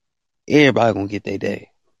 Everybody gonna get their day.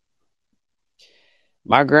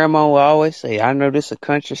 My grandma will always say, I know this is a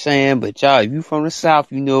country saying, but y'all, if you from the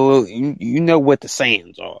South, you know what the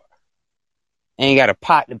sayings are. Ain't got a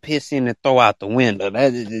pot to piss in and throw out the window.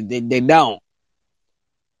 They don't.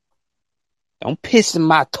 Don't piss in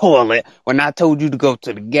my toilet when I told you to go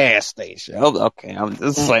to the gas station. Okay, I'm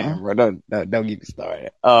just saying, bro. Don't get me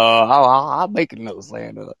started. I'll make a note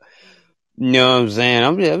saying that. You know what I'm saying?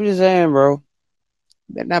 I'm just saying, bro.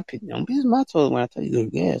 Don't piss in my toilet when I tell you to go to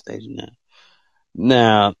the gas station now.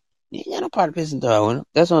 Now, you ain't got no part of pissing the window.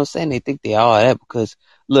 That's what I'm saying. They think they all that because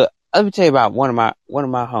look, let me tell you about one of my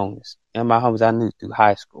homies. And my homies I knew through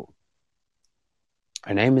high school.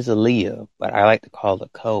 Her name is Aaliyah, but I like to call her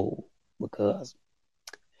Cole because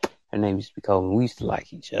her name used to be Cole. And we used to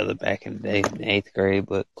like each other back in the day in the 8th grade,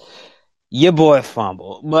 but your boy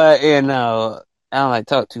fumbled. But I don't like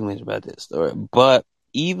to talk too much about that story. But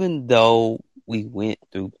even though we went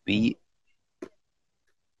through beat.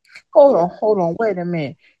 Hold on, wait a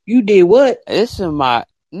minute. You did what?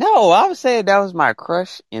 No, I would say that was my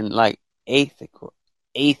crush in like 8th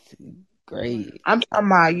grade. I'm talking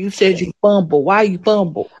about you said you fumbled. Why you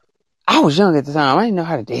fumbled? I was young at the time. I didn't know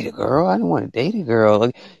how to date a girl. I didn't want to date a girl.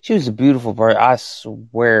 Like, she was a beautiful bird. I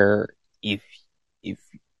swear, if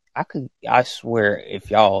I swear if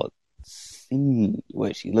y'all see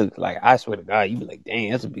what she looks like, I swear to God, you'd be like,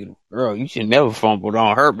 dang, that's a beautiful girl. You should never fumbled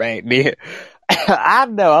on her back then. I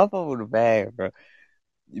know I fumbled the bag, bro.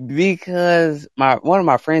 Because one of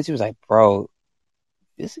my friends, he was like, bro,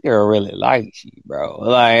 this girl really likes you, bro.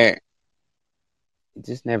 Like,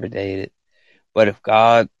 just never dated. But if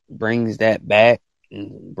God brings that back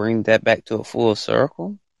and brings that back to a full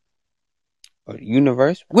circle or the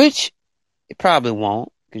universe, which it probably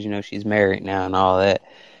won't, because she's married now and all that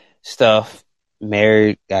stuff.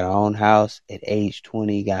 Married, got her own house at age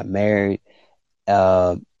 20, got married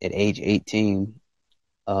at age 18.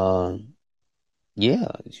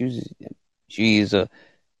 Yeah, she was She's a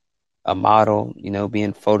model,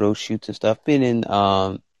 being photo shoots and stuff. Been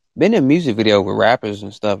in music video with rappers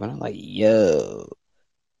and stuff, and I'm like, yo,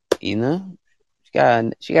 you know, she got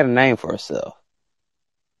a name for herself.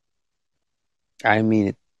 I didn't mean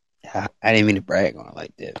it. I didn't mean to brag on her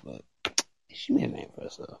like that, but she made a name for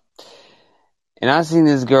herself. And I seen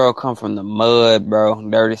this girl come from the mud, bro.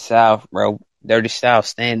 Dirty South, bro. Dirty South,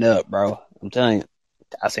 stand up, bro. I'm telling you,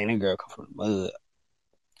 I seen that girl come from the mud.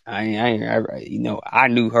 I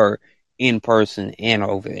knew her in person and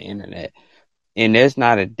over the internet. And there's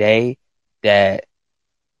not a day that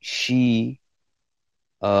she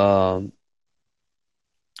wouldn't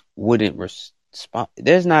respond.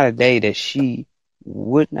 There's not a day that she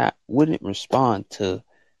wouldn't respond to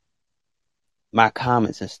my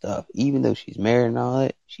comments and stuff. Even though she's married and all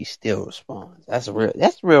that, she still responds. That's a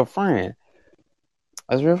real friend.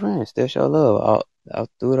 That's a real friend. Still show love all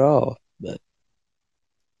through it all. But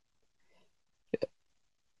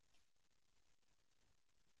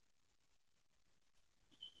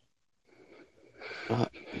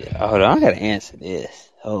yeah, hold on, I gotta answer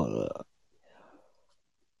this. Hold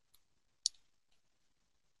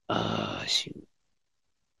up. Shoot.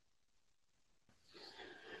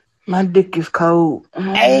 My dick is cold.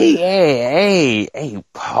 Hey,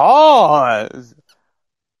 pause.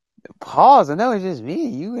 Pause. I know it's just me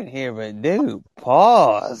and you in here, but dude,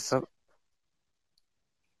 pause.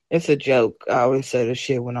 It's a joke. I always say this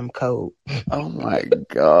shit when I'm cold. Oh my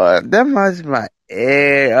god. That must be my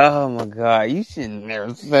ex. Oh my god. You should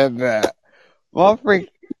never said that. My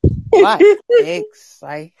ex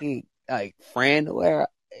psychic like friend where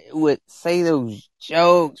would say those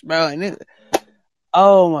jokes, bro, and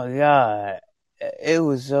oh my god. It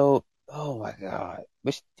was so oh my god.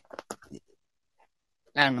 But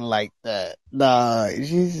I'm like that. Nah,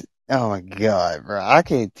 she's oh my god, bro. I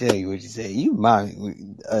can't tell you what she said. You mind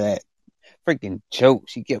me of that freaking joke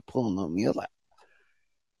she kept pulling on me. I was like,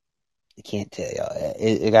 I can't tell y'all that.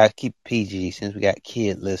 It gotta keep PG since we got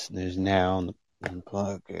kid listeners now on the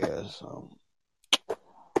podcast. So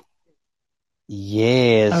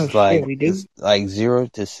yeah, Oh shit, we do. it's like 0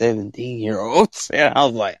 to 17-year-olds. And I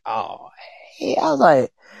was like, oh hey. I was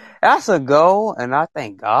like, that's a goal, and I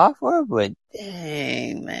thank God for it, but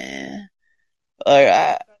dang man.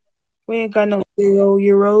 Like We ain't got no 0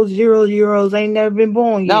 euros. 0 euros ain't never been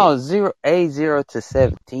born yet. no, 0 to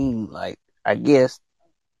 17. Like, I guess,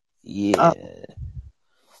 yeah.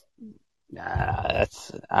 Nah,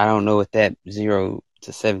 I don't know what that 0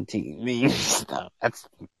 to 17 means. That's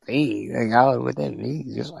the thing. Like, I don't know what that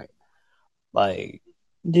means. Just like,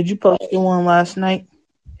 Did you post the one last night?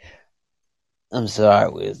 I'm sorry,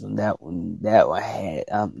 Wisdom. That one had,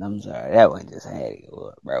 I'm sorry. That one just had to go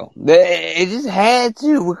up, bro. It just had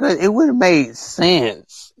to because it would have made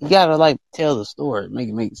sense. You gotta, like, tell the story, make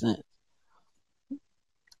it make sense.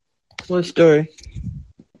 What story?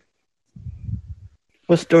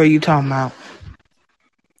 What story you talking about?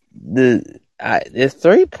 There's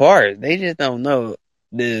 3 parts. They just don't know.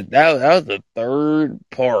 That was the 3rd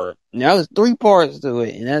part. Now there's 3 parts to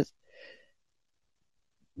it, and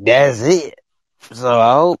that's it. So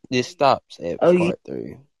I hope this stops at part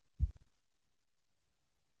 3.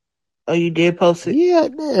 Oh, you did post it? Yeah, I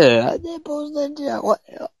did. I did post that job. What?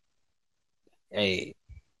 Hey,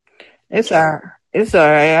 It's alright. It's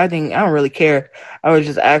alright. I don't really care. I was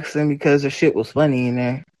just asking because the shit was funny in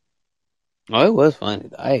there. oh, it was funny.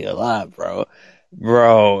 I ain't gonna lie, bro.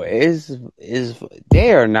 Bro,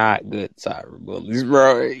 they are not good cyber bullies,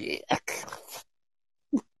 bro.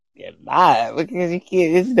 They're not because you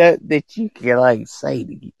can't. It's not that you can like say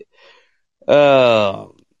to you.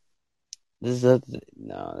 There's nothing.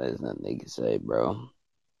 No, there's nothing they can say, bro.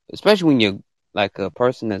 Especially when you're like a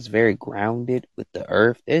person that's very grounded with the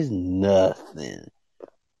earth. There's nothing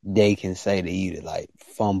they can say to you to like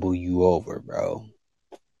fumble you over, bro.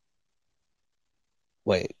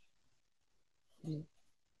 Wait.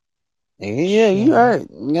 Yeah, you right.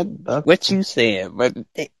 What you saying, but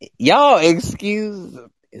y'all excuse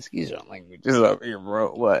your language up here,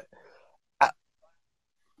 bro. What?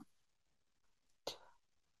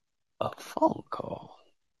 A phone call,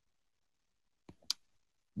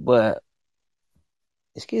 but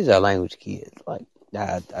excuse our language, kids. Like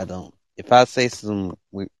I don't. If I say some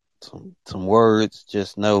words,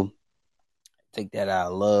 just know take that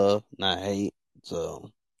out of love, not hate. So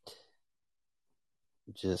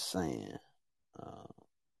just saying.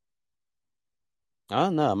 I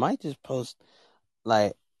don't know. I might just post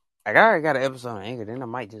like I already got an episode on Anchor. Then I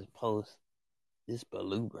might just post this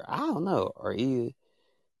beluga. I don't know, or either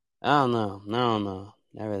I don't know. No,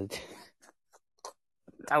 I really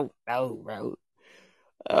don't know, bro.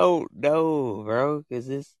 Oh no, bro,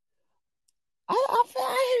 because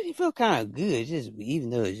I feel kind of good, just even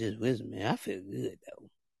though it's just wisdom, man. I feel good though.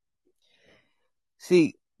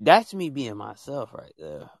 See, that's me being myself right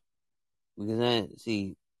there. Because then,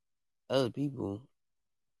 see, other people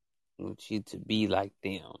want you to be like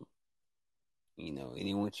them, and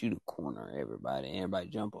they want you to corner everybody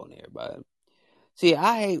jump on everybody. See,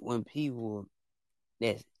 I hate when people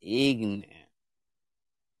that's ignorant,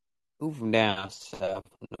 who from down south,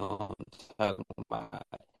 know what I'm talking about,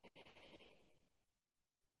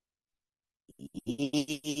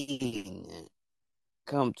 ignorant,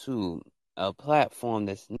 come to a platform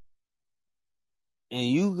and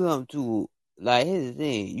you come to, like, here's the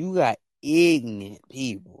thing, you got ignorant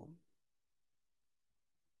people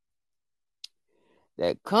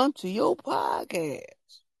that come to your podcast,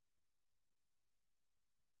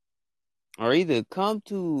 or either come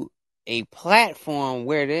to a platform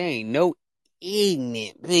where there ain't no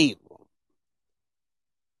ignorant people.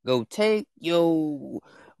 Go take your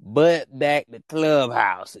butt back to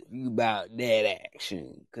Clubhouse if you about that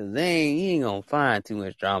action. Cause you ain't gonna find too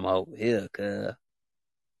much drama over here, cuz.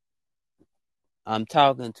 I'm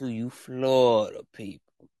talking to you Florida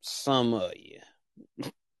people, some of you.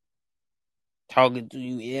 Talking to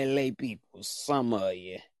you LA people, some of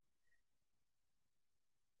you.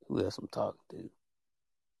 Who else I'm talking to?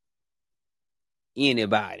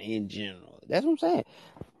 Anybody in general. That's what I'm saying.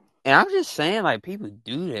 And I'm just saying, like, people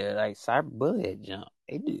do that, like, cyberbullying jump.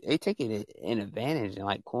 They take it in advantage and,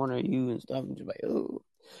 like, corner you and stuff. And just like, oh,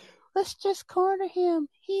 let's just corner him.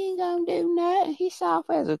 He ain't gonna do nothing. He's soft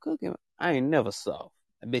as a cookie. I ain't never soft.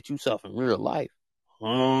 I bet you soft in real life.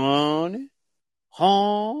 Honey.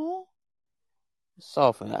 Huh?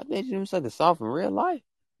 Soft. I bet you them suckers soft in real life.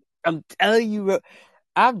 I'm telling you, bro.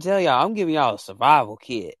 I'm telling y'all, I'm giving y'all a survival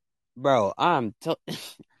kit. Bro,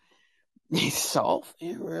 they soft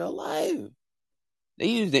in real life. They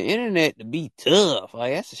use the internet to be tough.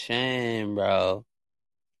 Like, that's a shame, bro.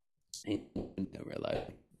 In real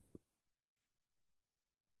life.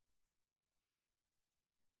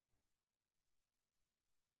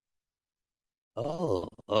 Oh,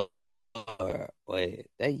 wait,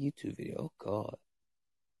 that YouTube video, oh god.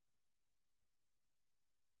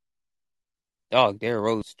 Dog, Derrick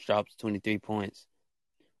Rose drops 23 points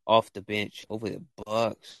off the bench over the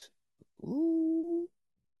Bucks. Ooh.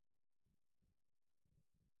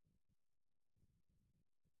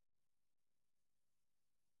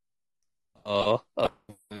 Oh.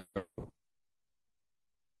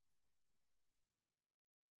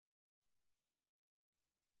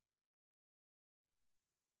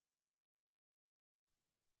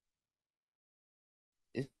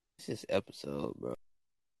 It's this episode, bro.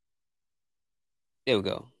 There we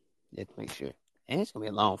go. Let's make sure. And it's gonna be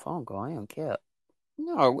a long phone call. I don't care.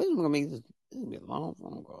 No, we're gonna make this. This gonna be a long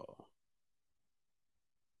phone call.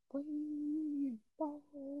 I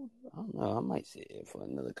don't know. I might sit here for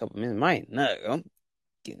another couple minutes. Might not. I'm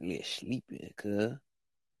getting a little sleepy, cuz. I'm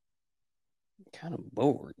kind of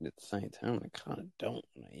bored at the same time. I kind of don't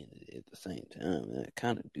at the same time. I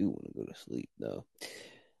kind of do want to go to sleep, though.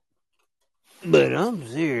 But I'm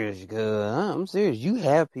serious, cuz. I'm serious. You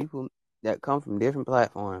have people that come from different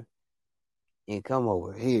platforms and come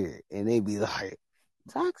over here and they be like,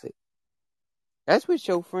 toxic. That's with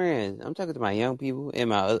your friends. I'm talking to my young people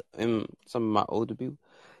and some of my older people.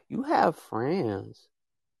 You have friends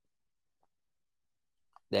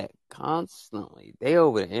that constantly they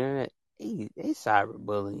over the internet, they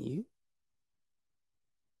cyberbullying you,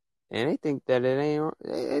 and they think that it ain't.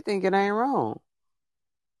 They think it ain't wrong.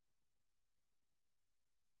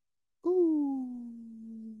 Ooh.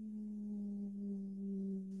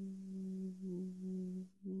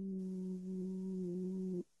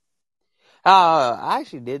 I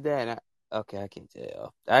actually did that. Okay, I can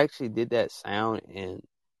tell. I actually did that sound, and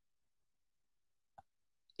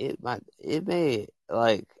it made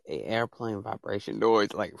like an airplane vibration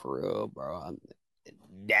noise, like for real, bro.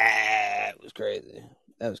 That was crazy.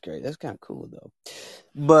 That was crazy. That's kind of cool though.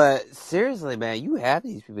 But seriously, man, you have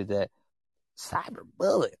these people that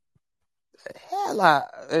cyberbully. Hell,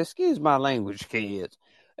 excuse my language, kids.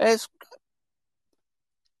 That's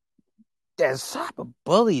that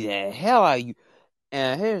cyberbully the hell out of you.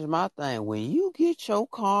 And here's my thing: when you get your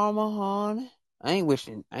karma, honey, I ain't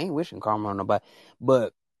wishing karma on nobody,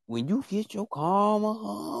 but when you get your karma,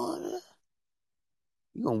 honey,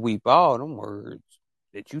 you gonna weep all them words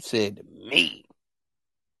that you said to me.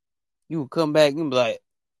 You will come back and be like,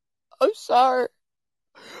 I'm sorry.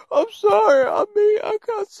 I mean, I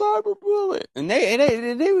got cyberbullied. And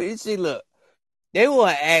they would see, look, they will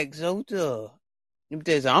act so tough. Let me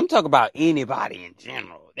tell you something, I'm talking about anybody in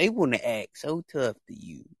general. They want to act so tough to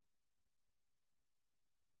you.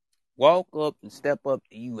 walk up and step up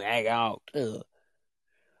to you, act out tough.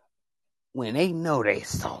 When they know they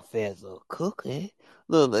soft as a cookie,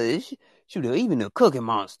 look, shoot, even a cookie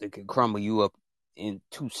monster can crumble you up in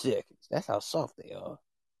 2 seconds. That's how soft they are.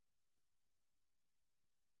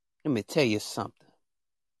 Let me tell you something.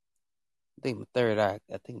 I think my third eye.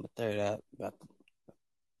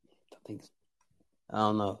 I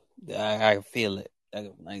don't know. I can feel it. I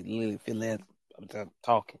can literally feel that. I'm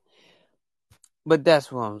talking. But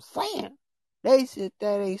that's what I'm saying. They sit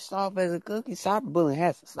there, they soft as a cookie. Cyberbullying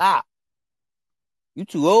has to stop. You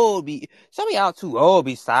too old to be. Some of y'all too old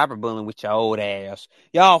to be cyberbullying with your old ass.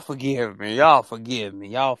 Y'all forgive me. Forgive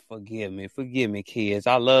me, kids.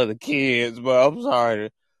 I love the kids, but I'm sorry.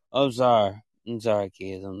 I'm sorry,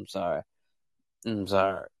 kids. I'm sorry.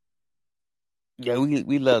 Yeah,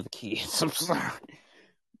 we love the kids. I'm sorry.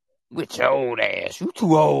 With your old ass. You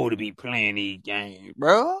too old to be playing these games,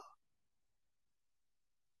 bro.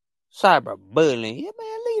 Cyberbullying. Yeah,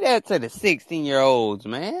 man, leave that to the 16-year-olds,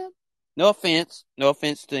 man. No offense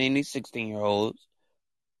to any 16-year-olds.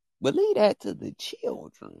 But leave that to the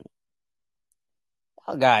children.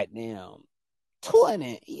 Y'all goddamn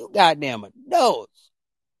 20. You goddamn adults.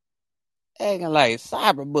 Acting like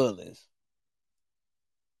cyberbullies.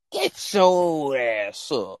 Get your old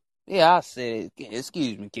ass up. Yeah, I said it.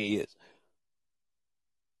 Excuse me, kids.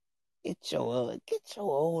 Get your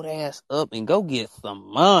old ass up and go get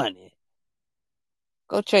some money.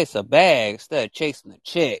 Go chase a bag instead of chasing a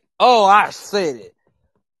check. Oh, I said it.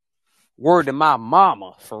 Word to my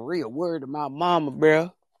mama. For real. Word to my mama,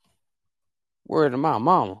 bro. Word to my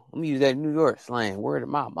mama. Let me use that New York slang. Word to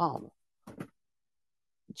my mama.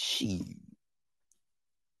 She.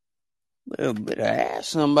 Better ask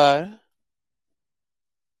somebody.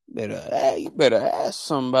 You better ask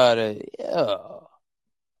somebody. Yeah.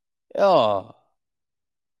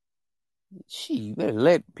 You better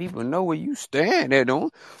let people know where you stand at.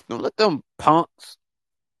 Don't let them punks,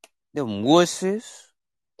 them wusses.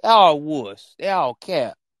 They all wuss. They all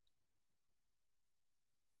cap.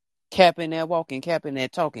 Capping that walking, capping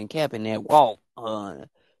that talking, capping that walk. I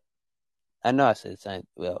know I said the same.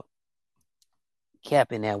 Well,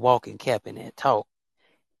 capping that walking, capping that talk,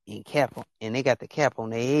 and they got the cap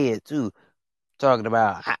on their head too. Talking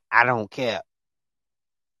about I don't cap.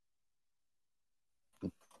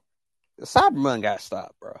 The Cyberman got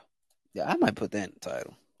stopped, bro. Yeah, I might put that in the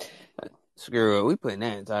title. Screw it, we putting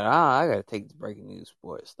that in the title. I gotta take this breaking news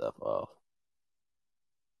sports stuff off.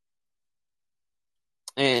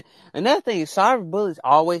 And another thing, cyberbullies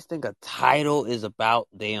always think a title is about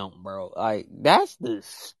them, bro. Like, that's the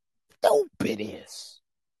stupidest.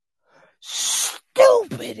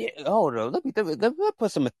 Hold on, let me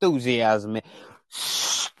put some enthusiasm in.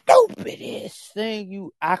 Stupidest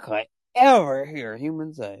thing I could ever hear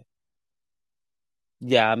humans say.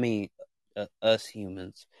 Yeah, I mean, us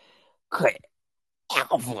humans could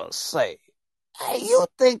ever say. Hey, you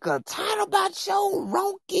think a title about your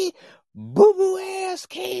ronky boo-boo ass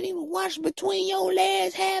can't even wash between your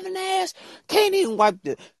legs, having ass, can't even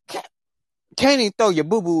throw your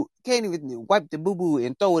boo-boo, can't even wipe the boo-boo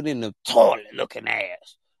and throw it in the toilet looking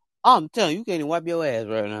ass. I'm telling you, you can't even wipe your ass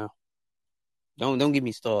right now. Don't get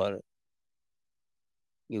me started.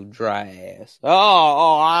 You dry ass.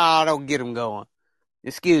 I don't get them going.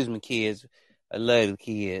 Excuse me, kids. I love the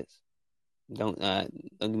kids. Don't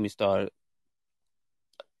get me started.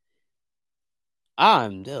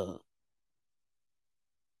 I'm done.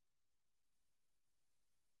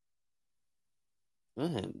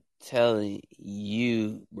 I'm telling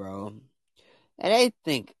you, bro. And they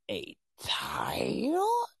think a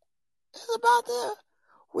title is about that.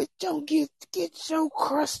 We don't get your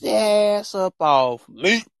crusty ass up off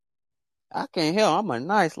me. I can't help. I'm a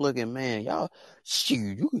nice looking man, y'all.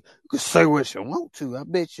 Shoot, you can say what you want to. I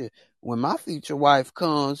bet you when my future wife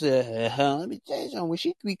comes, let me tell you something. When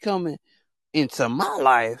she be coming into my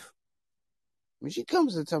life,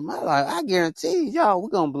 I guarantee y'all, we're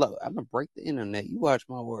gonna blow. I'm gonna break the internet. You watch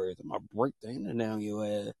my words. I'm gonna break the internet on your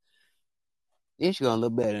ass. Then she gonna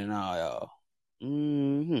look better than all y'all.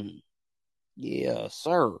 Mm-hmm. Yeah,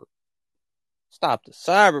 sir. Stop the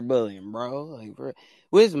cyberbullying, bro. Like,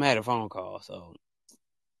 Wisdom had a phone call, so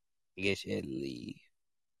I guess she had to leave.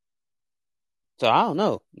 So I don't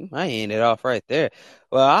know. You might end it off right there.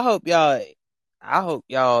 Well, I hope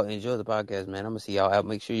y'all enjoy the podcast, man. I'm gonna see y'all out.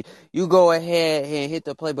 Make sure you go ahead and hit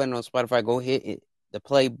the play button on Spotify. Go hit the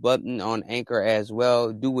play button on Anchor as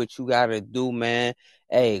well. Do what you gotta do, man.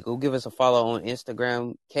 Hey, go give us a follow on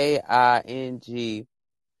Instagram, KING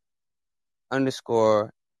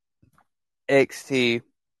 _XT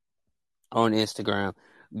on Instagram.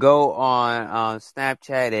 Go on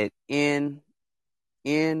Snapchat at N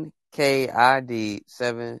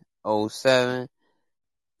KID707.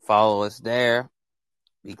 Follow us there.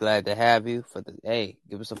 Be glad to have you.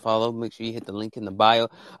 Give us a follow. Make sure you hit the link in the bio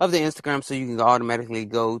of the Instagram so you can automatically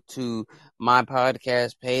go to my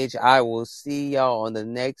podcast page. I will see y'all on the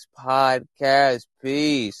next podcast.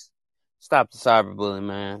 Peace. Stop the cyberbullying,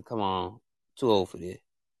 man. Come on. Too old for this.